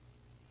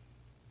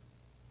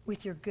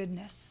with your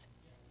goodness,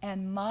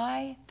 and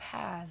my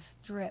paths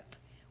drip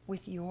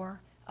with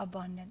your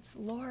abundance.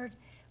 Lord,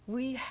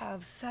 we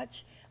have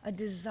such a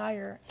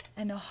desire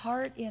and a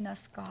heart in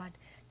us, God,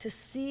 to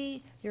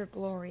see your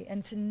glory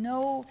and to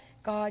know,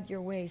 God,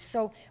 your ways.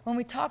 So when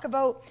we talk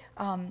about,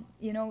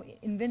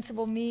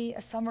 Invincible Me,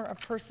 a summer of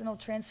personal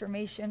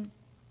transformation,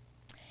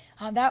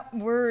 that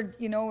word,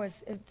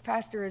 as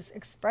Pastor is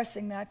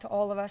expressing that to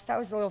all of us, that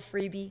was a little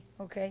freebie,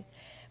 okay?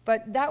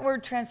 But that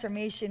word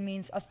transformation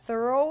means a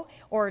thorough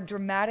or a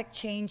dramatic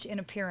change in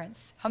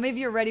appearance. How many of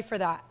you are ready for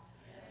that?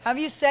 Have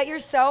you set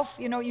yourself,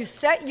 you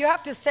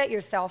have to set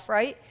yourself,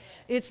 right?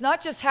 It's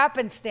not just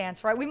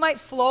happenstance, right? We might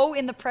flow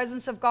in the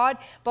presence of God,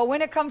 but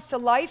when it comes to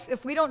life,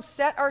 if we don't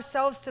set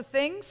ourselves to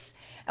things,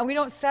 and we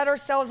don't set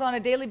ourselves on a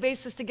daily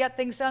basis to get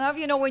things done. How do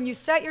you know when you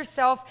set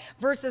yourself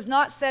versus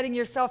not setting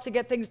yourself to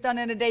get things done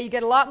in a day, you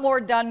get a lot more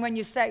done when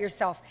you set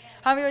yourself?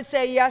 How many would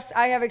say, yes,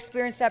 I have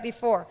experienced that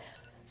before?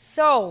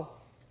 So,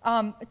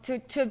 a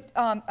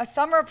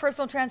summer of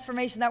personal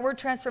transformation, that word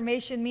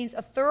transformation means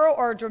a thorough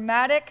or a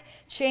dramatic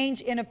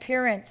change in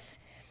appearance.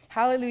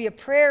 Hallelujah.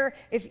 Prayer,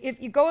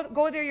 if you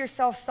go there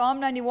yourself,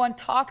 Psalm 91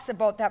 talks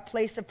about that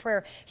place of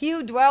prayer. He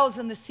who dwells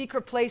in the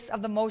secret place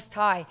of the Most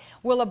High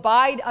will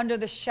abide under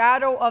the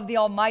shadow of the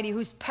Almighty,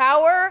 whose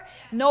power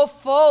no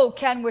foe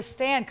can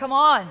withstand. Come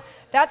on.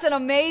 That's an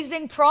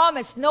amazing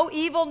promise. No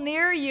evil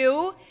near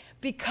you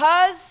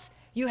because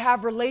you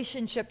have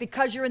relationship,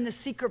 because you're in the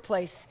secret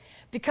place.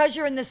 Because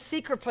you're in the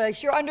secret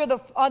place, you're under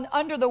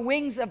the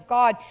wings of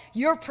God,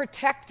 you're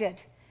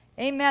protected.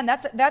 Amen.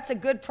 That's a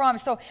good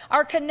promise. So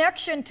our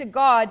connection to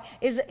God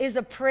is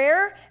a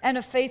prayer and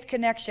a faith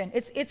connection.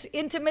 It's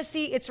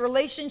intimacy, it's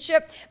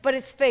relationship, but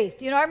it's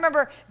faith. I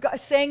remember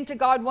saying to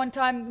God one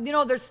time,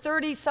 there's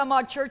 30 some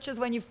odd churches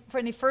when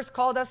he first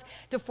called us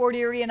to Fort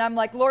Erie, and I'm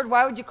like, Lord,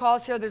 why would you call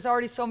us here? There's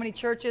already so many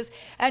churches.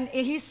 And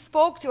he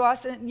spoke to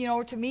us, and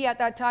to me at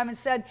that time, and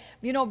said,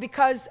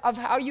 because of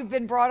how you've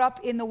been brought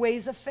up in the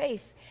ways of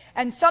faith.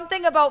 And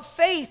something about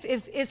faith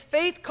is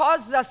faith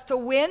causes us to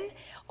win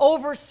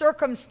over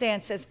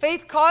circumstances.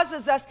 Faith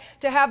causes us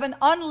to have an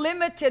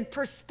unlimited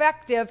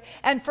perspective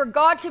and for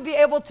God to be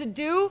able to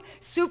do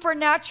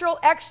supernatural,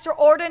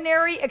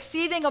 extraordinary,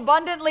 exceeding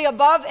abundantly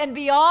above and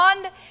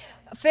beyond.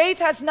 Faith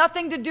has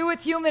nothing to do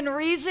with human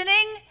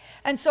reasoning.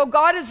 And so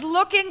God is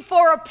looking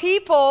for a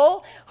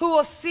people who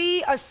will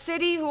see a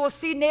city, who will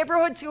see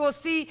neighborhoods, who will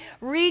see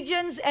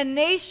regions and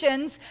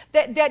nations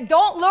that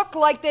don't look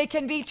like they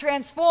can be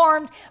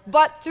transformed,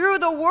 but through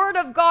the word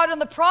of God and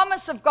the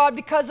promise of God,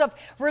 because of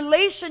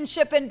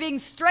relationship and being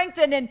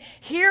strengthened and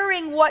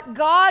hearing what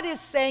God is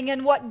saying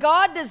and what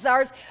God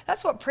desires.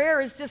 That's what prayer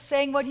is, just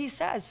saying what he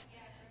says.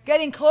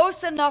 Getting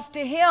close enough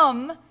to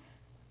him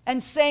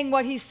and saying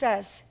what he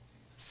says.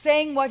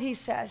 Saying what he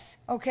says,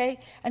 okay?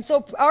 And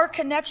so our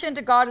connection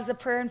to God is a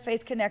prayer and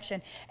faith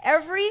connection.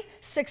 Every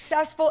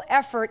successful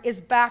effort is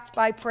backed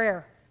by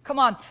prayer. Come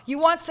on, you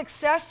want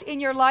success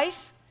in your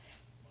life?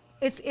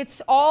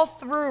 It's all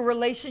through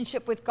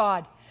relationship with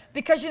God.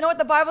 Because you know what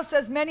the Bible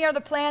says? Many are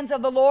the plans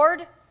of the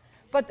Lord,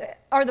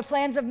 are the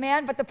plans of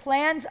man, but the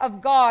plans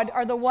of God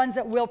are the ones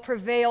that will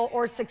prevail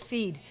or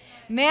succeed.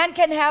 Man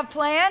can have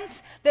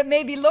plans that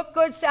maybe look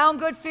good, sound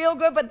good, feel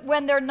good, but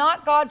when they're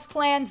not God's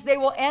plans, they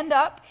will end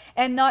up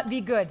and not be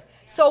good.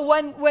 So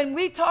when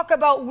we talk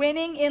about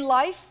winning in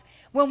life,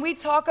 when we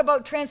talk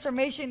about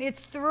transformation,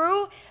 it's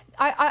through,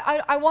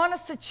 I want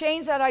us to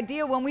change that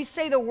idea. When we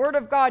say the word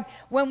of God,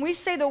 when we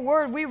say the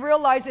word, we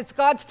realize it's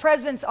God's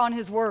presence on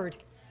his word.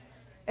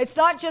 It's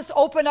not just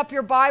open up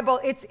your Bible.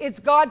 It's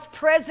God's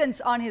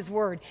presence on his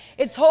word.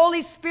 It's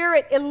Holy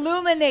Spirit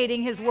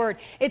illuminating his word.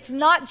 It's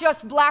not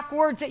just black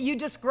words that you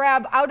just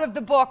grab out of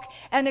the book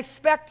and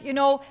expect,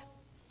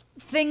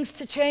 things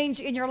to change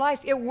in your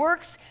life. It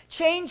works.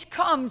 Change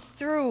comes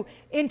through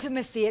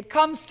intimacy. It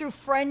comes through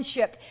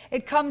friendship.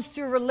 It comes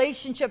through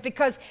relationship,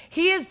 because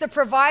he is the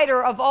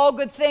provider of all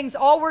good things.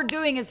 All we're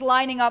doing is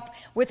lining up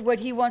with what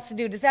he wants to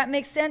do. Does that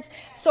make sense?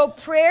 So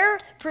prayer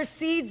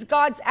precedes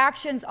God's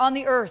actions on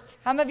the earth.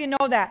 How many of you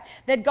know that?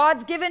 That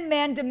God's given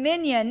man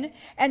dominion.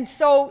 And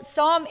so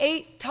Psalm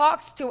 8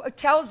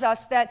 tells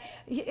us that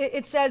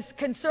it says,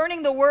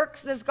 concerning the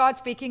works, this is God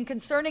speaking,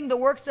 concerning the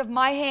works of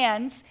my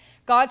hands,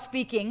 God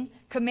speaking,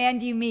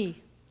 command you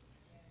me.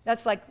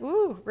 That's like,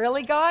 ooh,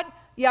 really, God?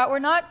 Yeah, we're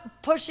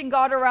not pushing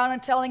God around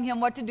and telling him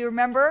what to do.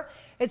 Remember,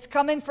 it's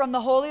coming from the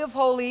Holy of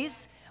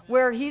Holies,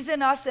 where he's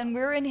in us and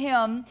we're in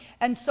him.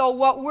 And so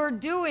what we're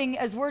doing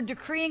as we're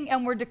decreeing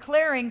and we're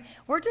declaring,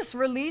 we're just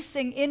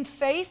releasing in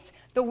faith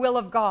the will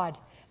of God.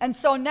 And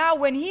so now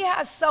when he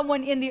has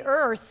someone in the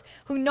earth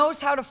who knows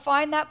how to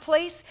find that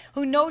place,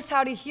 who knows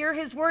how to hear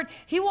his word,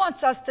 he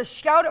wants us to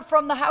shout it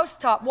from the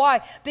housetop.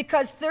 Why?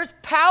 Because there's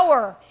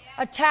power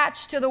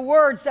attached to the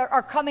words that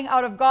are coming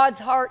out of God's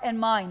heart and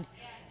mind.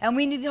 And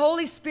we need the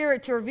Holy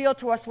Spirit to reveal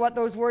to us what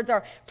those words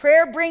are.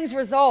 Prayer brings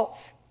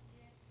results.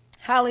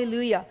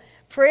 Hallelujah.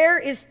 Prayer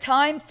is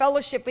time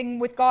fellowshipping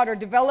with God or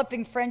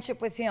developing friendship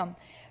with him.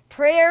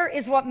 Prayer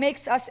is what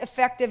makes us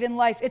effective in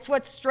life. It's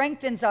what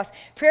strengthens us.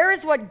 Prayer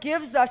is what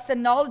gives us the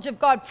knowledge of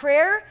God.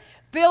 Prayer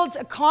builds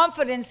a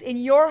confidence in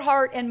your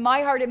heart and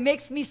my heart. It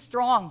makes me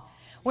strong.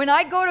 When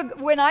I go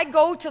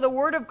to the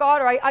Word of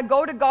God, or I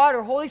go to God,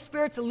 or Holy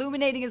Spirit's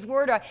illuminating his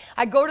word,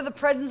 I go to the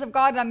presence of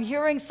God and I'm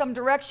hearing some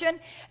direction,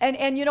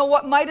 and you know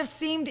what might have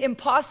seemed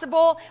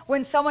impossible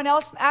when someone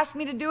else asked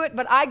me to do it,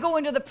 but I go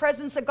into the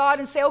presence of God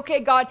and say,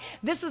 okay, God,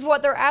 this is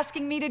what they're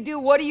asking me to do.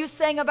 What are you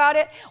saying about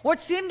it? What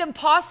seemed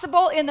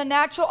impossible in the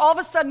natural, all of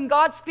a sudden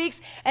God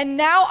speaks, and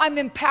now I'm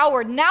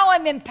empowered. Now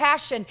I'm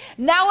impassioned.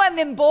 Now I'm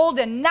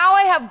emboldened. Now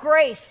I have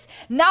grace.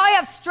 Now I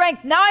have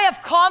strength. Now I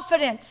have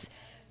confidence.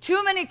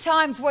 Too many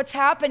times what's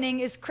happening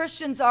is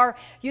Christians are,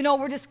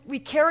 we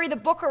carry the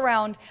book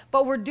around,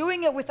 but we're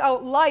doing it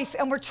without life,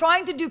 and we're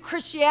trying to do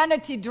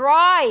Christianity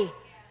dry.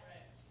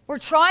 We're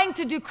trying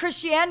to do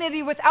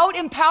Christianity without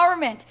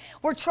empowerment.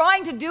 We're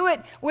trying to do it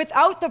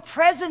without the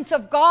presence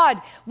of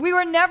God. We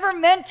were never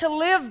meant to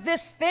live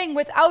this thing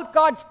without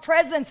God's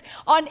presence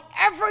on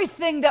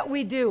everything that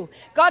we do.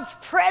 God's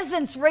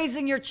presence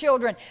raising your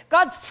children.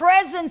 God's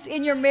presence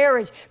in your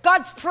marriage.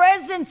 God's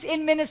presence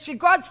in ministry.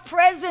 God's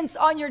presence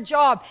on your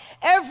job.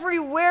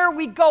 Everywhere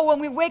we go, when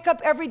we wake up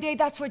every day,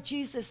 that's what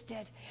Jesus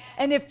did.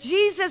 And if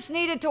Jesus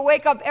needed to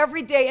wake up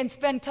every day and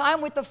spend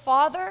time with the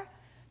Father,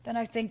 then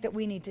I think that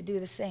we need to do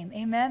the same.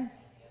 Amen?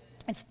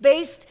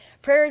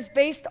 Prayer is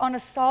based on a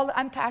solid,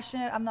 I'm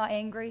passionate, I'm not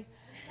angry.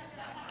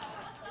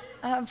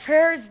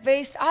 Prayer is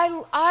based,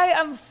 I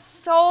am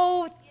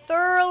so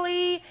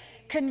thoroughly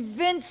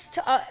convinced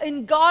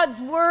in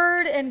God's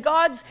word and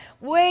God's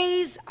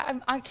ways.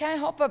 I can't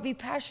help but be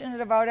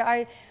passionate about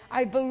it.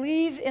 I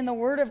believe in the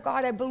word of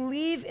God. I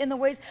believe in the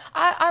ways.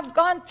 I've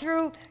gone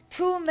through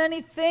too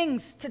many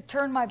things to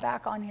turn my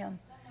back on him.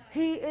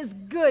 He is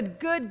good,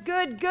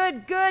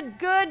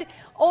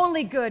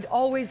 only good,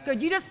 always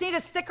good. You just need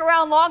to stick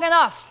around long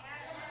enough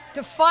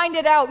to find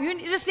it out. You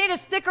just need to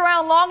stick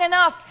around long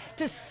enough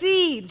to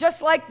see,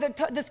 just like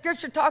the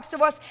scripture talks to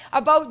us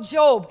about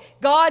Job,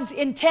 God's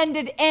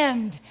intended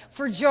end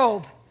for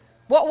Job.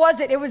 What was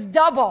it? It was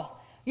double.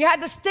 You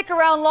had to stick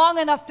around long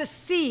enough to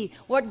see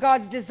what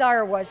God's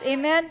desire was.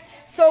 Amen?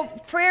 So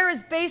prayer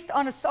is based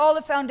on a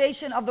solid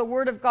foundation of the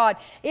Word of God.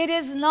 It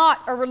is not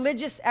a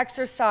religious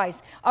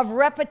exercise of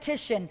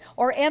repetition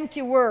or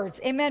empty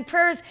words. Amen?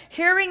 Prayer is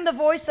hearing the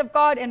voice of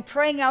God and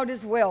praying out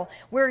his will,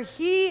 where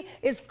he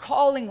is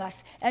calling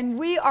us and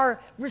we are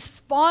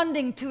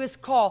responding to his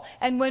call.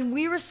 And when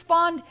we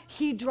respond,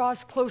 he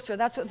draws closer.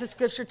 That's what the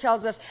scripture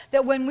tells us,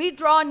 that when we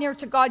draw near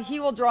to God, he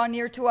will draw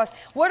near to us.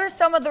 What are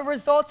some of the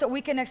results that we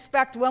can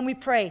expect when we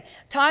pray?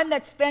 Time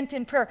that's spent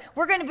in prayer.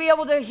 We're going to be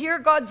able to hear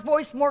God's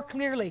voice more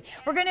clearly.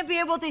 We're going to be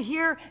able to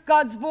hear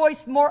God's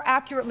voice more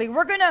accurately.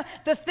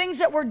 The things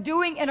that we're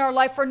doing in our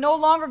life are no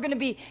longer going to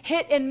be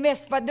hit and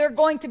miss, but they're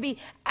going to be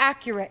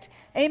accurate.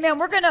 Amen.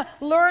 We're going to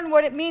learn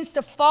what it means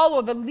to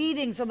follow the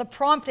leadings or the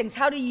promptings,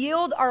 how to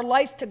yield our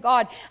life to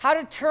God, how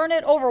to turn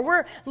it over.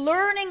 We're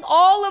learning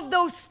all of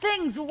those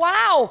things.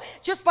 Wow.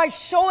 Just by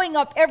showing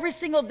up every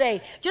single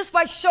day, just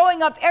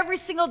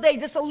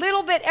a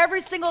little bit every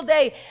single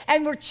day,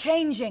 and we're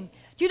changing.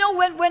 You know,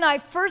 when I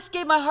first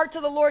gave my heart to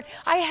the Lord,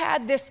 I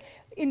had this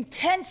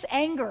intense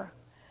anger,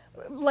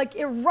 like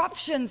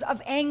eruptions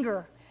of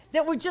anger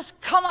that would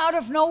just come out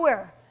of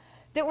nowhere,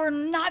 that were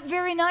not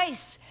very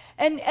nice.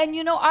 And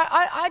you know,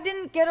 I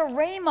didn't get a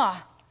rhema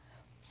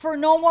for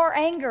no more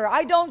anger.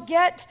 I don't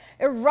get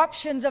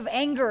eruptions of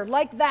anger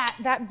like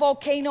that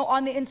volcano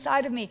on the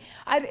inside of me.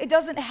 It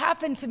doesn't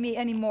happen to me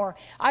anymore.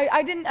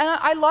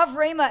 I love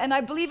Rhema and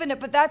I believe in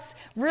it, but that's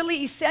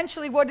really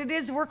essentially what it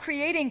is. We're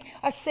creating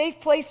a safe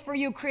place for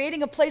you,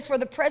 creating a place where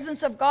the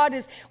presence of God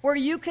is, where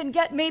you can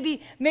get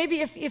maybe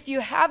if you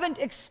haven't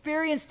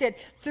experienced it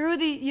through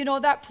the, you know,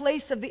 that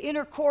place of the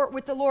inner court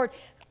with the Lord,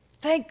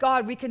 thank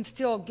God we can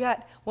still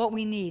get what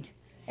we need.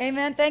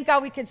 Amen. Thank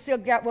God we can still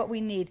get what we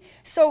need.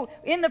 So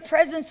in the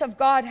presence of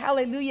God,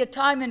 hallelujah,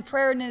 time in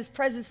prayer and in his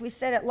presence, we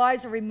said it,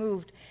 lies are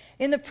removed.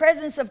 In the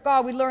presence of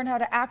God, we learn how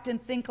to act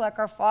and think like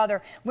our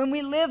Father. When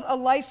we live a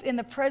life in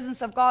the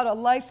presence of God, a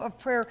life of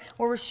prayer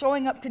where we're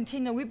showing up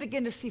continually, we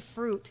begin to see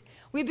fruit.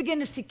 We begin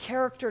to see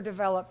character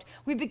developed.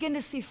 We begin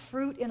to see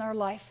fruit in our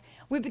life.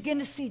 We begin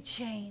to see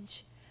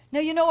change.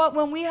 Now, you know what?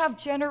 When we have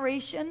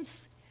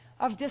generations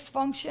of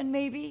dysfunction,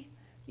 maybe,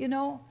 you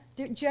know,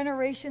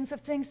 generations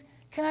of things,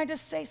 can I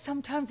just say,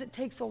 sometimes it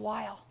takes a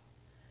while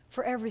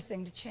for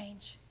everything to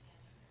change.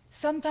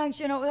 Sometimes,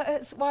 you know,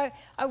 that's why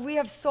we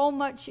have so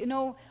much, you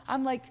know,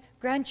 I'm like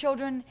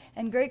grandchildren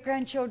and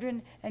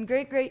great-grandchildren and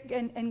great-great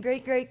and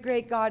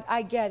great-great-great God.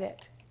 I get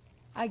it.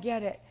 I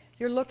get it.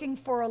 You're looking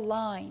for a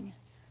line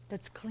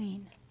that's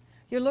clean.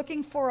 You're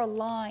looking for a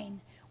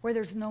line where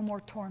there's no more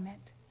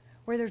torment,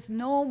 where there's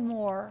no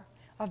more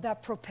of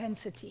that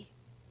propensity.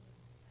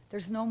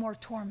 There's no more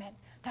torment.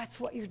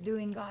 That's what you're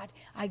doing, God.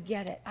 I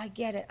get it. I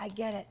get it. I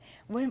get it.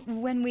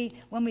 When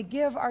we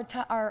give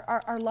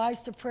our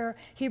lives to prayer,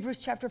 Hebrews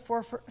chapter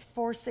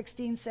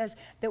 4:16 says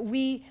that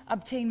we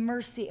obtain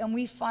mercy and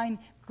we find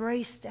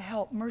grace to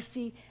help,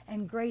 mercy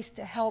and grace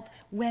to help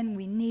when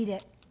we need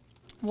it.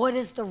 What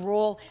is the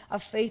role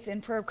of faith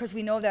in prayer? Because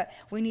we know that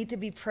we need to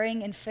be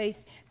praying in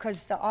faith,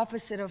 because the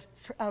opposite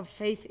of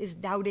faith is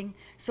doubting.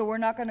 So we're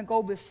not going to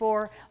go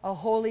before a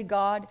holy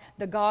God,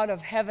 the God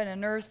of heaven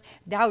and earth,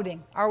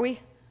 doubting, are we?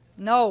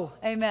 No.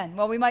 Amen.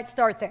 Well, we might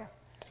start there,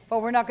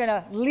 but we're not going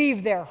to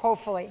leave there,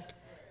 hopefully,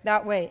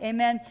 that way.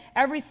 Amen.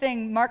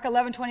 Everything, Mark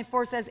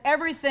 11:24 says,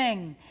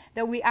 everything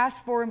that we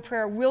ask for in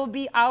prayer will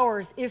be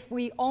ours if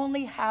we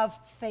only have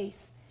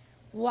faith.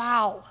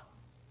 Wow.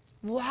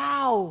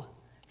 Wow.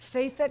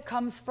 Faith that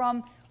comes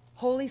from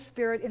Holy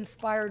Spirit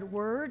inspired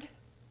word,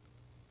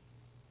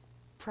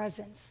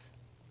 presence.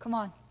 Come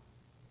on.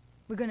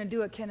 We're going to do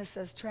what Kenneth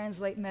says,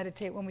 translate,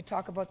 meditate when we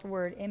talk about the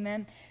word.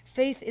 Amen.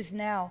 Faith is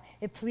now.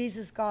 It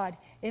pleases God.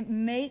 It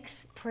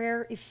makes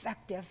prayer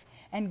effective,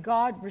 and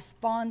God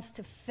responds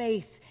to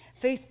faith.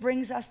 Faith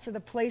brings us to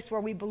the place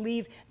where we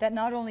believe that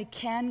not only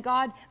can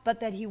God, but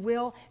that he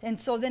will. And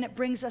so then it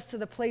brings us to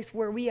the place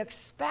where we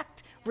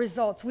expect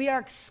results. We are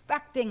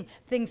expecting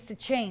things to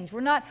change.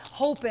 We're not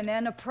hoping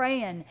and a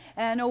praying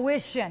and a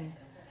wishing,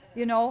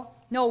 you know.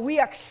 No,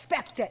 we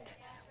expect it.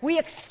 We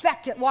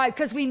expect it. Why?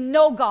 Because we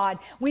know God.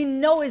 We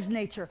know his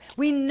nature.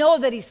 We know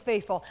that he's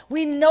faithful.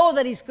 We know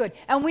that he's good.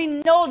 And we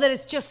know that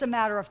it's just a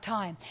matter of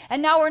time.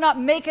 And now we're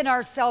not making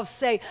ourselves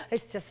say,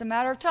 it's just a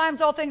matter of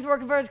time. All things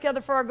working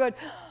together for our good.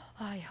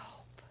 I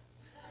hope.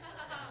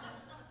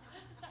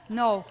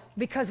 No,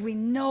 because we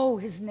know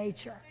his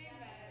nature.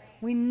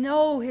 We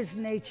know his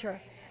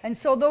nature. And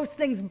so those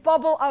things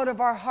bubble out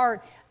of our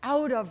heart,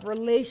 out of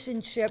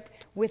relationship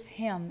with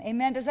him.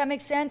 Amen? Does that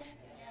make sense?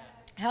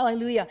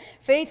 Hallelujah.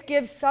 Faith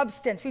gives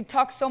substance. We've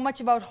talked so much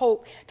about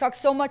hope, talked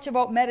so much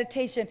about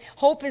meditation.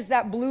 Hope is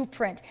that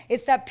blueprint.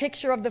 It's that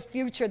picture of the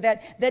future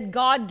that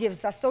God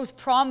gives us, those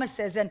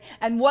promises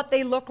and what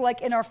they look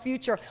like in our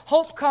future.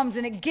 Hope comes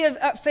and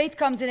faith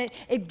comes and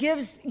it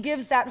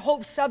gives that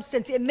hope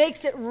substance. It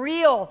makes it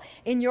real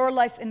in your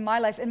life, in my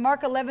life. In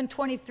Mark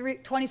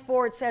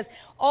 11:24, it says,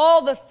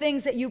 all the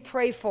things that you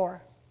pray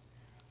for,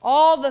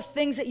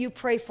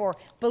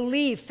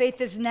 believe. Faith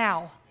is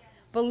now.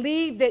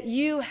 Believe that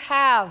you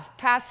have,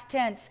 past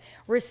tense,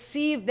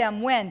 received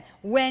them when?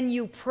 When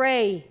you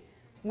pray.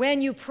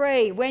 When you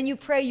pray,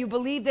 you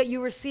believe that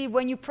you receive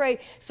when you pray.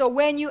 So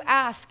when you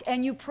ask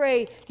and you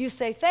pray, you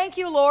say, thank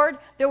you, Lord.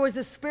 There was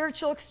a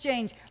spiritual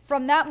exchange.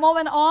 From that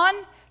moment on,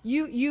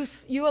 you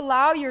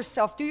allow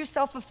yourself, do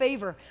yourself a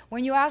favor.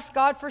 When you ask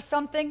God for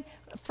something,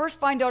 first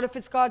find out if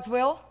it's God's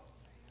will.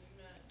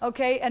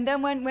 Okay, and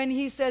then when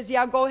he says,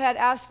 yeah, go ahead,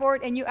 ask for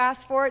it, and you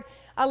ask for it,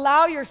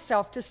 allow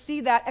yourself to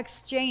see that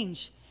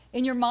exchange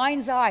in your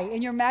mind's eye,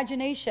 in your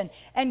imagination,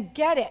 and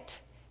get it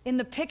in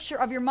the picture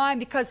of your mind,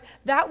 because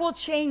that will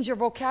change your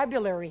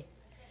vocabulary.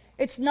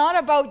 It's not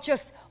about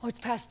just, it's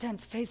past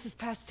tense. Faith is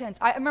past tense.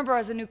 I remember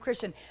as a new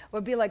Christian, it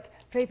would be like,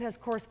 faith has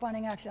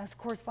corresponding action. That's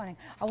corresponding.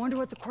 I wonder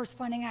what the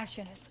corresponding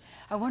action is.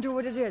 I wonder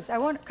what it is.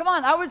 Come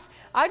on,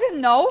 I didn't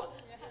know.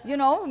 You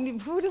know,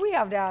 who do we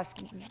have to ask?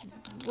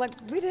 Like,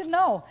 we didn't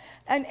know.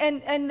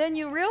 And then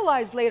you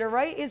realize later,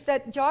 right, is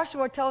that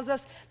Joshua tells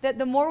us that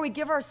the more we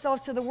give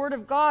ourselves to the Word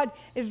of God,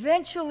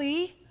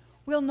 eventually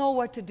we'll know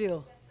what to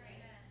do.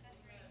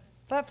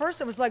 But at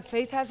first it was like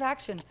faith has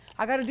action.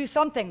 I got to do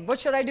something. What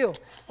should I do?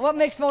 What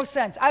makes most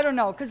sense? I don't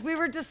know, because we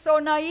were just so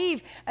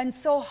naive and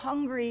so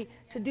hungry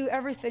to do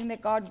everything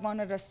that God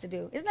wanted us to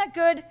do. Isn't that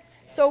good?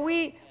 So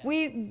we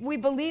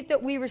believe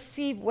that we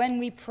receive when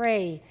we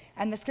pray,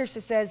 and the scripture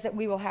says that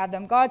we will have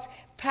them. God's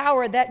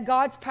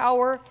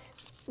power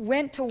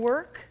went to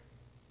work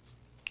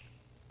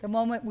the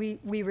moment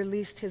we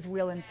released his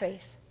will in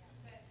faith.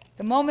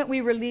 The moment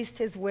we released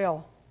his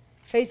will,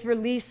 faith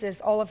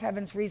releases all of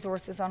heaven's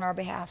resources on our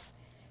behalf.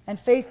 And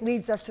faith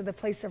leads us to the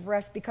place of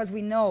rest because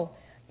we know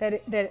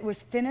that it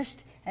was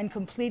finished and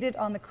completed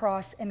on the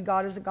cross, and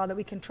God is a God that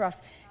we can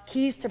trust.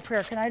 Keys to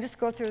prayer. Can I just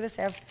go through this,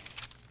 Ev?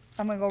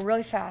 I'm going to go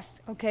really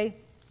fast, okay?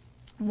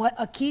 What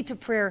a key to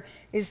prayer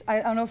is,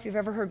 I don't know if you've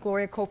ever heard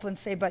Gloria Copeland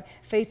say, but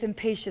faith and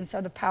patience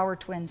are the power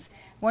twins.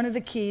 One of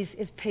the keys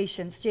is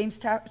patience. James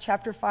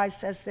chapter 5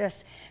 says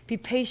this, be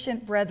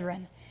patient,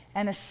 brethren,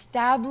 and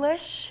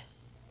establish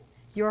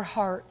your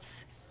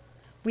hearts.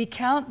 We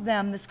count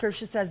them, the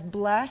scripture says,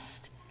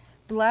 blessed,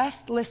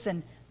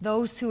 listen,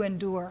 those who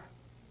endure,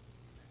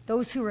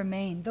 those who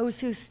remain, those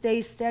who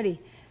stay steady.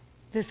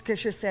 The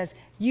scripture says,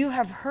 you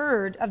have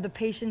heard of the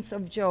patience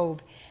of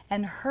Job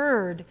and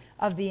heard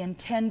of the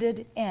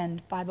intended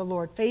end by the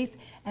Lord. Faith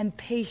and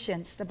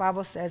patience, the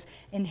Bible says,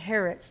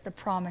 inherits the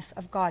promise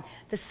of God.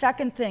 The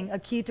second thing, a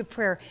key to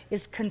prayer,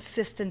 is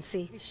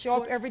consistency. We show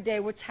up every day.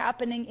 What's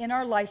happening in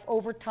our life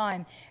over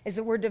time is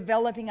that we're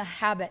developing a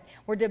habit.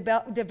 We're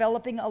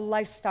developing a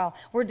lifestyle.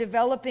 We're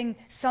developing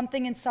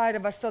something inside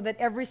of us so that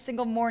every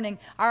single morning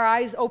our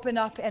eyes open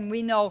up and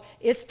we know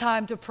it's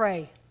time to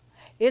pray.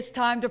 It's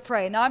time to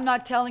pray. Now, I'm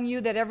not telling you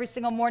that every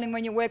single morning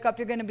when you wake up,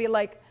 you're going to be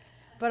like,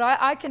 but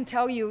I can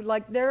tell you,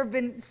 like, there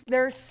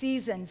are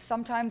seasons.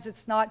 Sometimes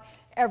it's not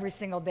every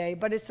single day,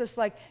 but it's just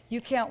like,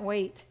 you can't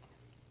wait.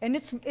 And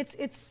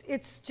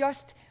it's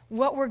just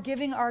what we're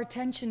giving our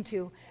attention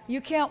to.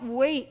 You can't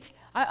wait.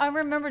 I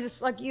remember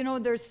just like,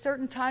 there's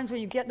certain times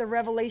when you get the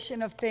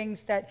revelation of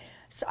things that,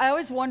 so I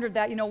always wondered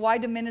that, why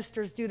do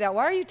ministers do that?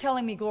 Why are you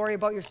telling me, Gloria,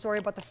 about your story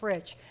about the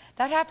fridge?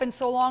 That happened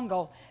so long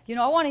ago.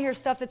 I want to hear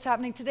stuff that's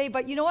happening today.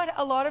 But you know what?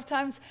 A lot of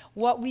times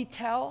what we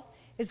tell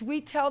is we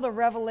tell the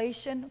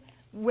revelation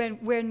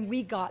when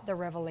we got the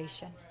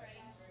revelation.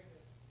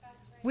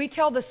 We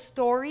tell the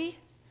story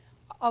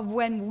of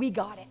when we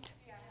got it,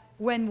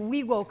 when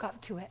we woke up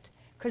to it.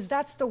 Because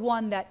that's the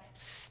one that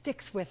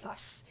sticks with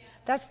us.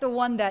 That's the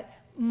one that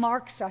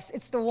marks us.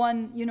 It's the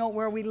one,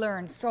 where we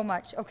learn so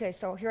much. Okay,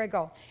 so here I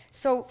go.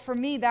 So for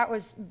me, that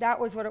was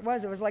what it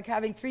was. It was like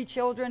having 3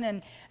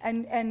 children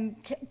and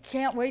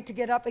can't wait to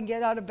get up and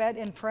get out of bed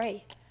and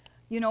pray.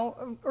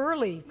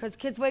 Early, because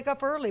kids wake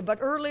up early, but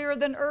earlier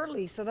than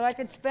early, so that I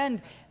could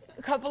spend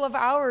a couple of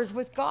hours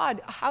with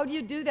God. How do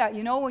you do that?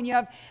 When you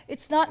have,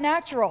 it's not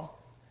natural.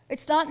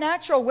 It's not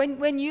natural.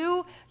 When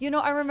you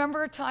I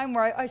remember a time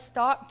where I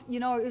stopped,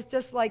 it was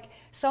just like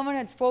someone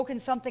had spoken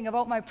something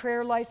about my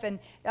prayer life, and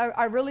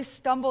I really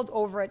stumbled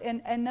over it.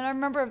 And then I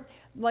remember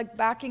like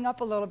backing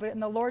up a little bit,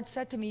 and the Lord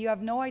said to me, you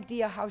have no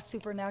idea how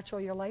supernatural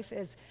your life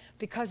is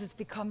because it's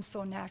become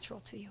so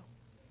natural to you.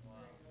 Wow.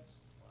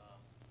 Wow.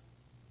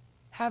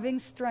 Having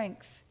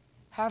strength,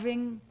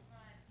 having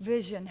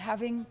vision,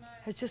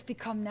 has just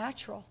become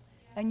natural.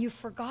 And you've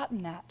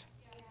forgotten that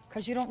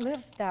because you don't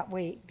live that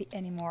way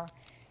anymore.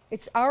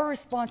 It's our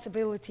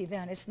responsibility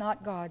then. It's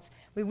not God's.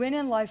 We win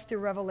in life through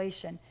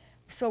revelation.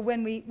 So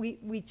when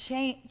we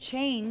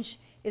change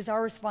is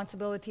our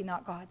responsibility,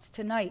 not God's.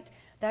 Tonight,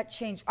 that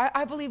change.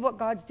 I believe what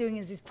God's doing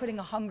is he's putting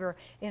a hunger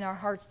in our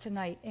hearts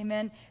tonight.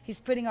 Amen? He's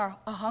putting a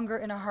hunger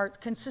in our hearts.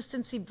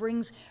 Consistency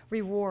brings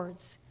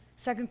rewards.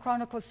 2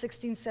 Chronicles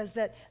 16 says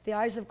that the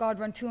eyes of God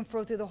run to and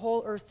fro through the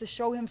whole earth to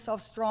show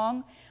himself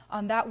strong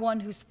on that one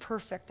who's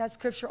perfect. That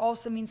scripture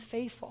also means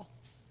faithful,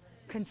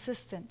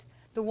 consistent.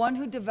 The one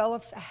who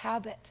develops a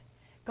habit.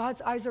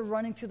 God's eyes are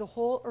running through the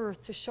whole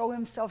earth to show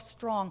himself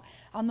strong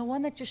on the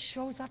one that just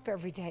shows up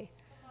every day.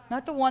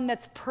 Not the one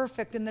that's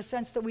perfect in the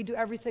sense that we do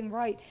everything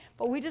right,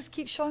 but we just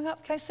keep showing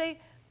up. Can I say,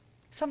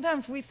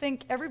 sometimes we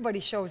think everybody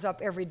shows up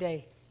every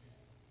day.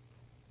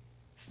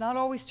 It's not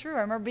always true.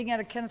 I remember being at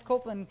a Kenneth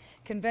Copeland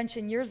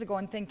convention years ago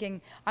and thinking,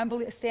 I'm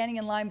standing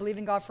in line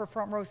believing God for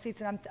front row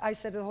seats, and I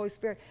said to the Holy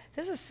Spirit,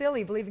 this is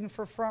silly believing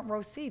for front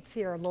row seats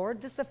here, Lord.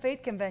 This is a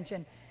faith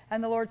convention.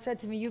 And the Lord said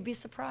to me, you'd be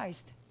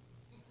surprised.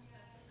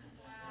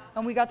 Wow.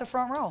 And we got the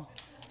front row.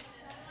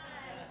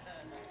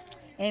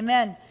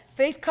 Amen.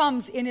 Faith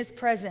comes in his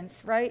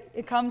presence, right?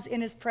 It comes in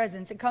his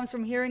presence. It comes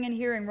from hearing and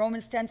hearing.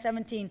 Romans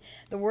 10:17,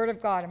 the word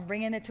of God. I'm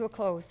bringing it to a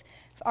close.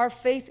 Our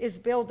faith is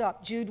built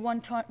up. Jude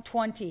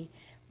 1:20.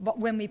 But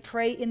when we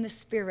pray in the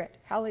Spirit,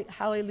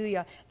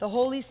 hallelujah, the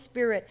Holy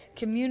Spirit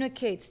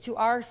communicates to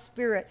our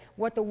spirit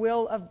what the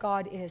will of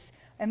God is.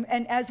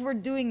 And as we're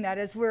doing that,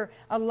 as we're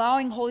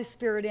allowing Holy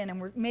Spirit in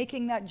and we're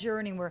making that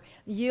journey, we're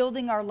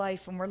yielding our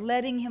life and we're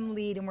letting him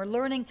lead and we're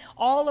learning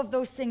all of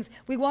those things,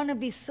 we want to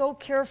be so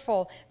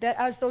careful that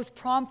as those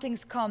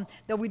promptings come,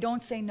 that we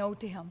don't say no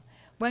to him.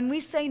 When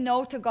we say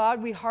no to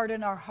God, we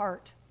harden our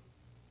heart.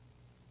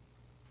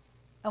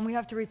 And we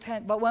have to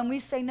repent. But when we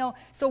say no,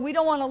 so we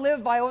don't want to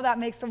live by, oh, that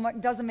makes so much,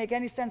 doesn't make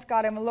any sense,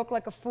 God, I'm going to look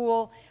like a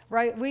fool,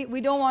 right?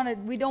 We don't want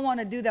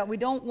to do that. We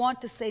don't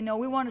want to say no.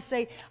 We want to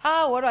say,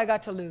 what do I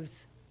got to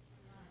lose?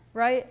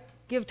 Right?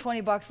 Give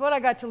 $20. What I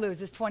got to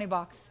lose is $20.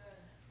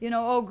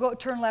 Go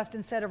turn left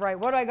instead of right.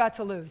 What do I got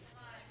to lose?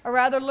 Or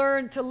rather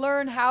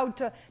learn how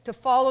to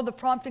follow the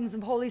promptings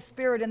of Holy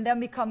Spirit and then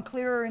become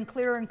clearer and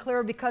clearer and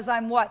clearer, because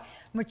I'm what?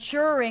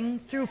 Maturing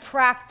through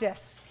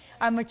practice.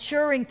 I'm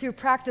maturing through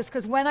practice,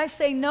 because when I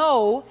say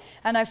no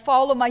and I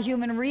follow my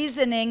human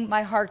reasoning,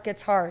 my heart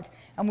gets hard,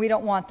 and we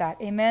don't want that.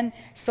 Amen?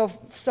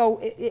 So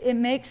it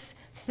makes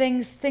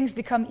things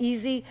become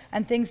easy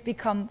and things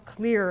become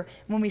clear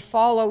when we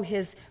follow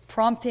his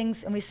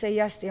promptings and we say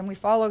yes to him. We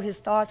follow his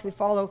thoughts. We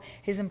follow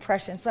his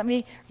impressions. Let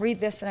me read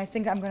this, and I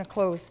think I'm going to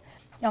close.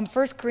 1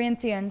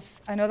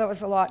 Corinthians, I know that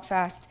was a lot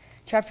fast,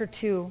 chapter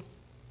 2.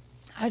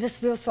 I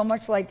just feel so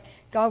much like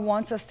God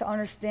wants us to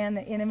understand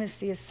that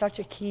intimacy is such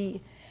a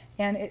key.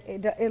 And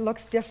it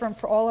looks different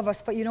for all of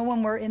us. But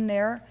when we're in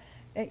there,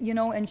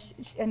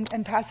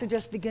 and Pastor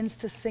just begins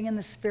to sing in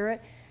the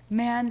Spirit,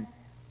 man,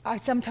 I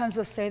sometimes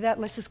will say that,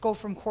 let's just go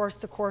from chorus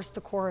to chorus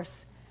to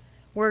chorus,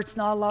 where it's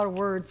not a lot of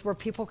words, where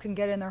people can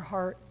get in their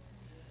heart,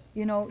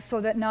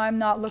 so that now I'm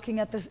not looking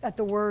at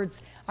the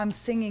words, I'm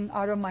singing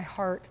out of my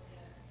heart,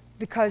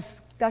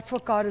 because that's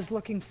what God is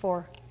looking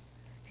for.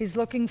 He's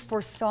looking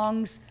for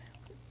songs.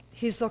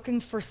 He's looking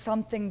for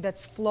something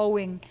that's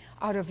flowing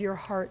out of your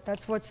heart.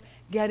 That's what's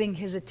getting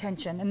his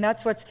attention. And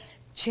that's what's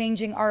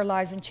changing our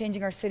lives and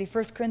changing our city.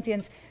 1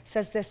 Corinthians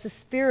says this: the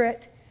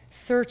Spirit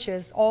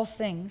searches all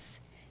things,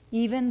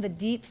 even the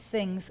deep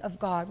things of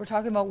God. We're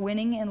talking about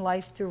winning in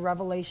life through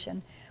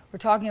revelation. We're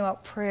talking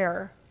about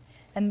prayer.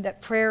 And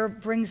that prayer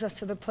brings us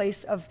to the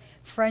place of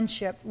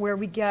friendship, where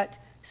we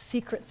get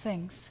secret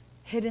things,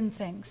 hidden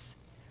things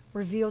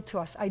revealed to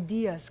us,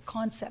 ideas,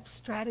 concepts,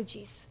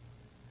 strategies,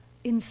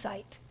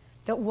 insight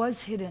that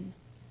was hidden.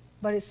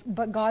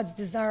 But God's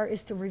desire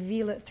is to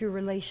reveal it through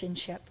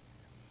relationship.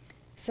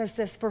 It says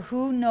this: for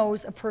who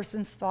knows a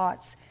person's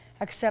thoughts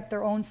except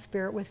their own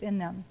spirit within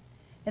them?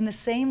 In the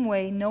same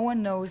way, no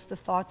one knows the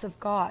thoughts of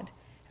God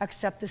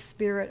except the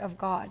Spirit of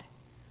God.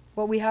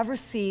 What we have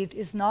received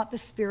is not the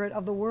spirit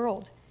of the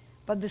world,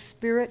 but the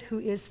Spirit who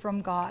is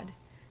from God,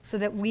 so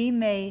that we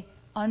may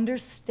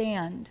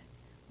understand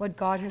what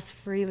God has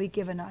freely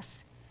given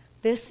us.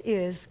 This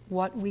is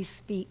what we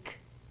speak,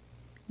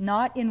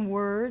 not in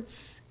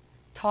words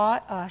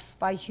taught us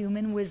by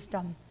human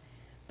wisdom,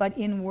 but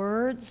in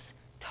words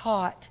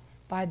taught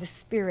by the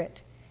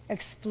Spirit,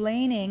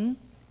 explaining,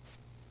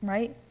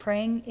 right,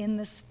 praying in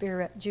the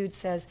Spirit. Jude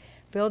says,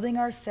 building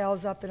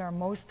ourselves up in our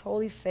most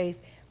holy faith,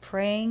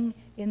 praying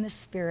in the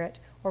Spirit,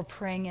 or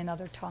praying in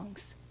other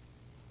tongues.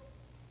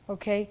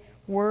 Okay?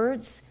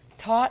 Words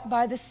taught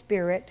by the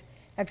Spirit,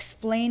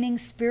 explaining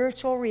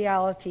spiritual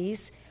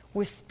realities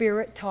with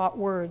Spirit-taught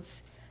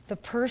words. The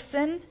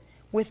person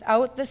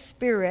without the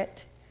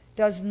Spirit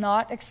does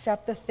not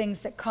accept the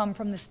things that come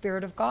from the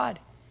Spirit of God,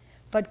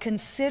 but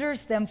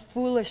considers them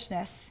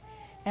foolishness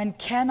and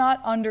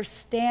cannot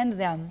understand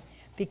them,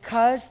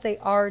 because they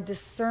are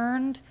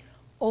discerned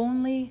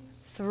only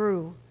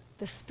through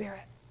the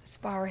Spirit. Let's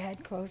bow our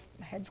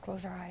heads,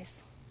 close our eyes.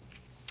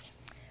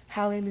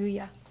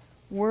 Hallelujah.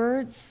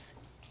 Words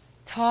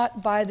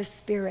taught by the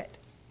Spirit,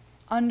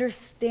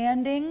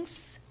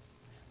 understandings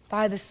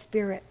by the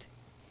Spirit,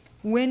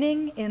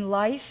 winning in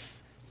life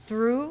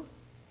through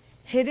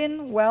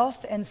hidden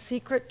wealth and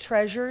secret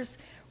treasures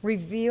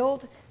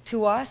revealed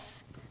to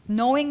us,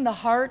 knowing the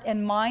heart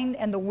and mind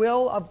and the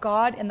will of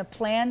God and the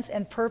plans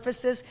and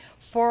purposes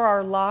for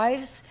our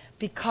lives,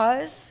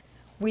 because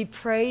we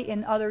pray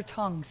in other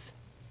tongues.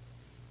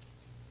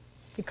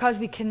 Because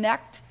we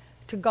connect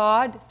to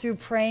God through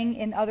praying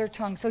in other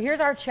tongues. So here's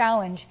our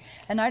challenge.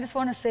 And I just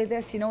want to say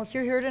this, if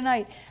you're here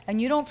tonight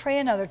and you don't pray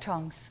in other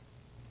tongues,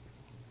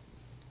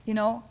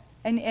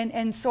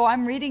 and so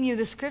I'm reading you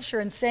the scripture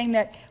and saying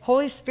that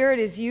Holy Spirit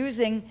is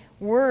using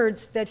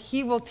words that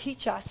he will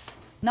teach us.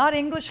 Not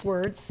English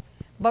words,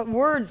 but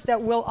words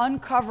that will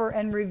uncover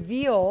and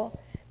reveal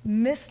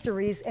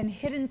mysteries and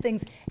hidden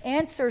things,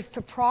 answers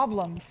to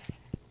problems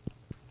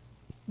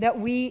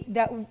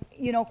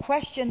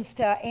questions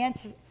to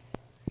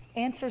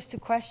answers to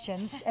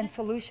questions and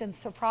solutions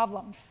to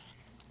problems.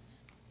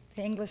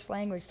 The English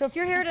language. So if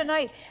you're here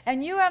tonight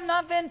and you have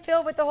not been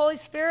filled with the Holy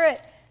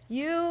Spirit,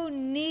 you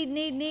need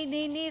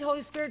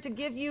Holy Spirit to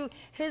give you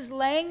his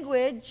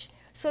language,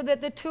 so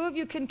that the two of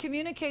you can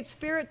communicate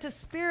spirit to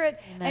spirit.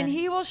 Amen. And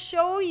he will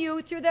show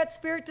you through that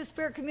spirit to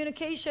spirit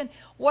communication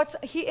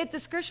the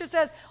scripture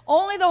says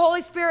only the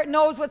Holy Spirit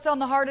knows what's on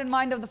the heart and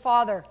mind of the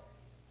Father.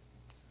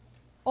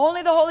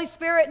 Only the Holy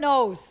Spirit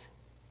knows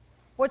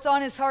what's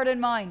on his heart and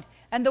mind.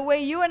 And the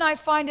way you and I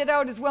find it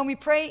out is when we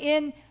pray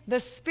in the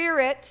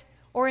Spirit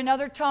or in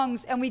other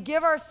tongues, and we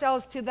give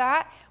ourselves to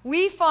that,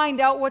 we find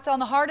out what's on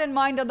the heart and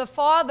mind of the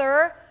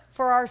Father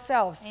for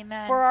ourselves.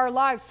 Amen. For our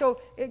lives.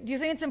 So do you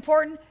think it's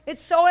important?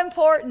 It's so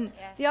important.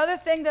 Yes. The other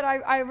thing that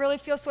I really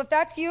feel, so if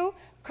that's you,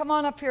 come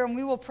on up here and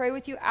we will pray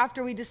with you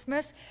after we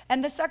dismiss.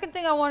 And the second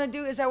thing I want to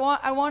do is I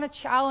want to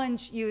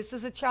challenge you. This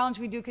is a challenge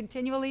we do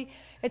continually.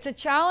 It's a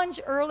challenge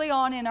early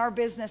on in our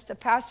business that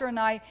Pastor and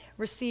I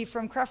received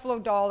from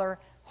Creflo Dollar,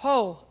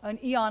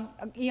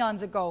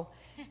 eons ago.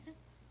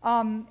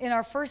 In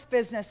our first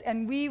business,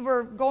 and we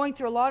were going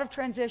through a lot of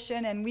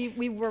transition, and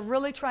we were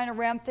really trying to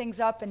ramp things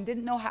up and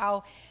didn't know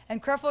how.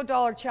 And Creflo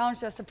Dollar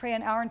challenged us to pray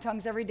an hour in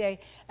tongues every day,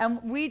 and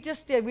we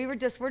just did. We're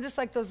just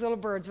like those little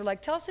birds. We're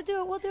like, tell us to do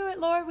it, we'll do it,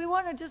 Lord. We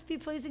want to just be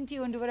pleasing to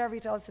you and do whatever you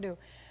tell us to do.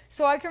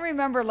 So I can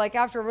remember, like,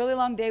 after a really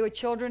long day with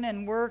children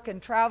and work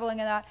and traveling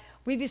and that,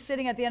 we'd be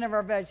sitting at the end of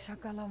our bed.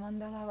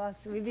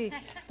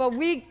 But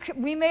we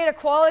made a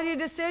quality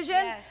decision,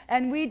 yes,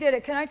 and we did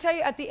it. Can I tell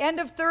you, at the end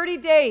of 30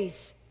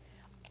 days,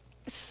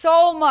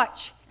 so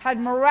much had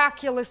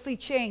miraculously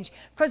changed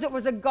because it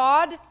was a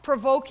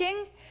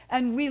God-provoking,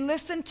 and we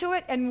listened to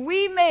it, and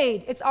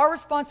it's our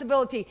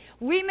responsibility.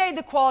 We made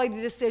the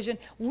quality decision.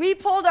 We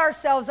pulled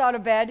ourselves out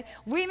of bed.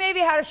 We maybe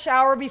had a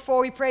shower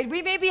before we prayed.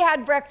 We maybe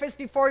had breakfast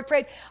before we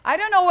prayed. I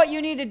don't know what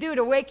you need to do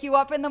to wake you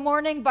up in the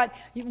morning, but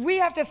we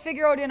have to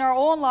figure out in our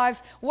own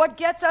lives what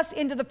gets us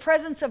into the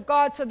presence of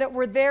God so that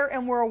we're there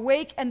and we're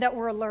awake and that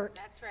we're alert.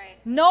 That's right.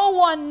 No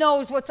one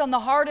knows what's on the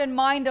heart and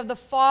mind of the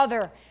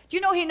Father. Do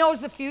you know He knows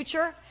the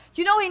future?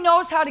 Do you know He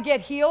knows how to get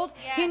healed?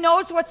 Yes. He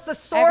knows what's the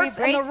source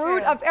and the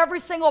root of every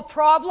single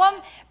problem.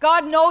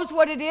 God knows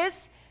what it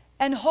is.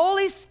 And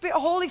Holy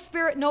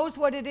Spirit knows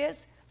what it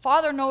is.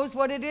 Father knows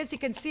what it is. He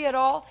can see it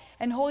all.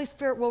 And Holy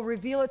Spirit will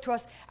reveal it to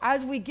us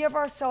as we give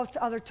ourselves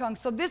to other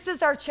tongues. So this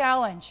is our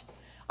challenge.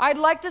 I'd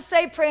like to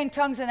say pray in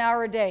tongues an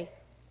hour a day.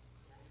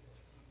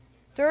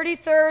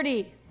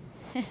 30-30.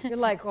 You're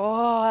like,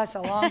 oh, that's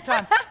a long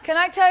time. Can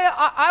I tell you,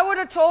 I would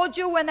have told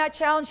you when that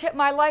challenge hit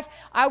my life,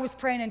 I was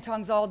praying in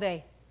tongues all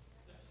day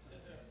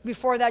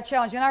before that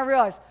challenge. And I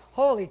realized,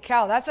 holy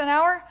cow, that's an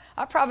hour?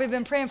 I've probably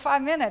been praying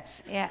 5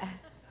 minutes. Yeah.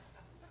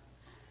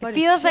 But it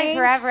feels like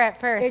forever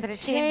at first, but it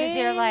changes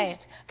your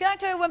life. Can I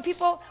tell you,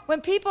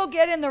 when people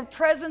get in the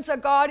presence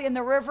of God, in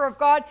the river of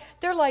God,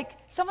 they're like,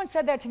 someone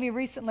said that to me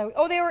recently.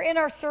 Oh, they were in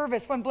our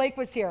service when Blake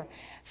was here.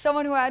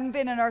 Someone who hadn't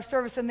been in our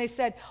service, and they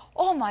said,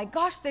 oh my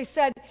gosh, they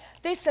said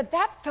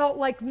that felt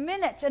like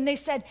minutes. And they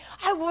said,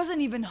 I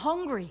wasn't even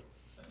hungry.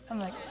 I'm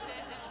like,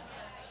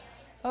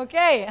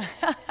 okay.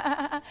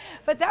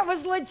 But that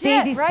was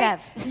legit, baby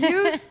right?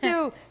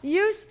 Steps.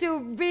 used to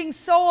being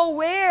so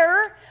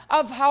aware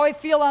of how I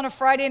feel on a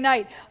Friday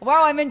night.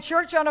 Wow, I'm in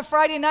church on a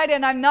Friday night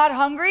and I'm not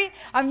hungry.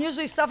 I'm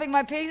usually stuffing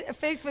my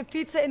face with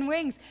pizza and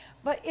wings.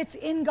 But it's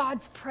in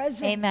God's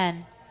presence.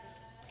 Amen.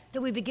 That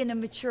we begin to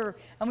mature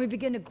and we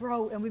begin to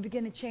grow and we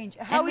begin to change.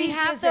 And we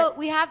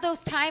have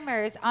those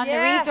timers on the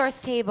resource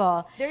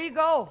table. There you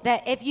go.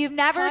 That if you've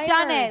never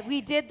done it,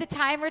 we did the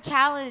timer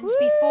challenge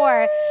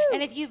before.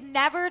 And if you've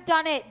never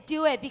done it,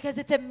 do it, because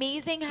it's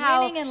amazing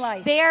how Winning in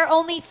life. they are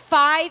only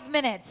 5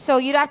 minutes. So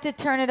you'd have to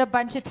turn it a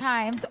bunch of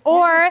times,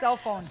 or cell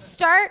phone.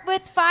 Start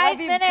with 5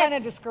 minutes. That'd be kind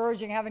of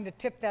discouraging having to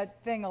tip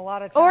that thing a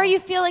lot of times. Or you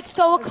feel like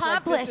so It's like,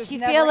 accomplished. this is You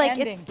never feel like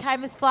ending.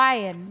 time is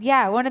flying.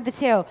 Yeah, one of the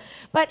two.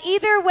 But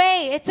either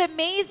way, it's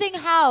amazing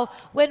how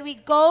when we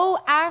go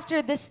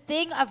after this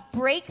thing of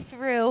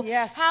breakthrough,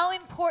 Yes. how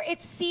important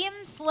it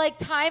seems like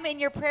time in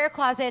your prayer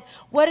closet.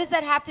 What does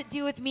that have to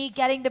do with me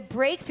getting the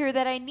breakthrough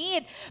that I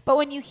need? But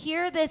when you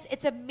hear this,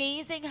 it's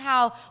amazing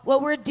how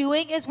what we're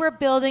doing is we're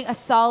building a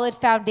solid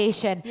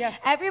foundation. Yes.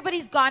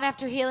 Everybody's gone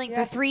after healing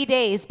for Yes. 3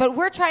 days, but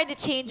we're trying to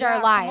change our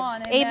Yeah, lives.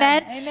 come on,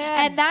 Amen? amen.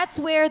 And that's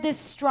where this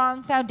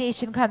strong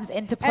foundation comes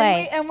into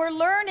play. And we're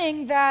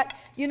learning that,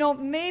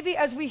 maybe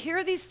as we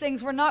hear these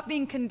things, we're not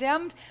being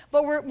condemned,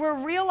 but we're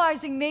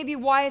realizing maybe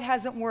why it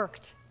hasn't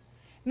worked.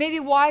 Maybe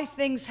why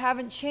things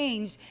haven't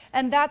changed.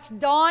 And that's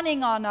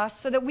dawning on us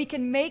so that we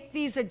can make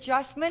these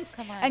adjustments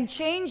and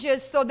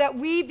changes so that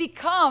we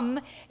become,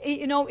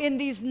 in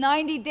these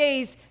 90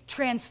 days,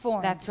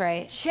 transformed. That's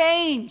right.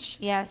 Changed.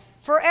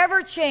 Yes.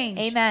 Forever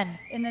changed. Amen.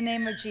 In the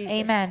name of Jesus.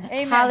 Amen.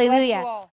 Amen. Hallelujah. Bless you all.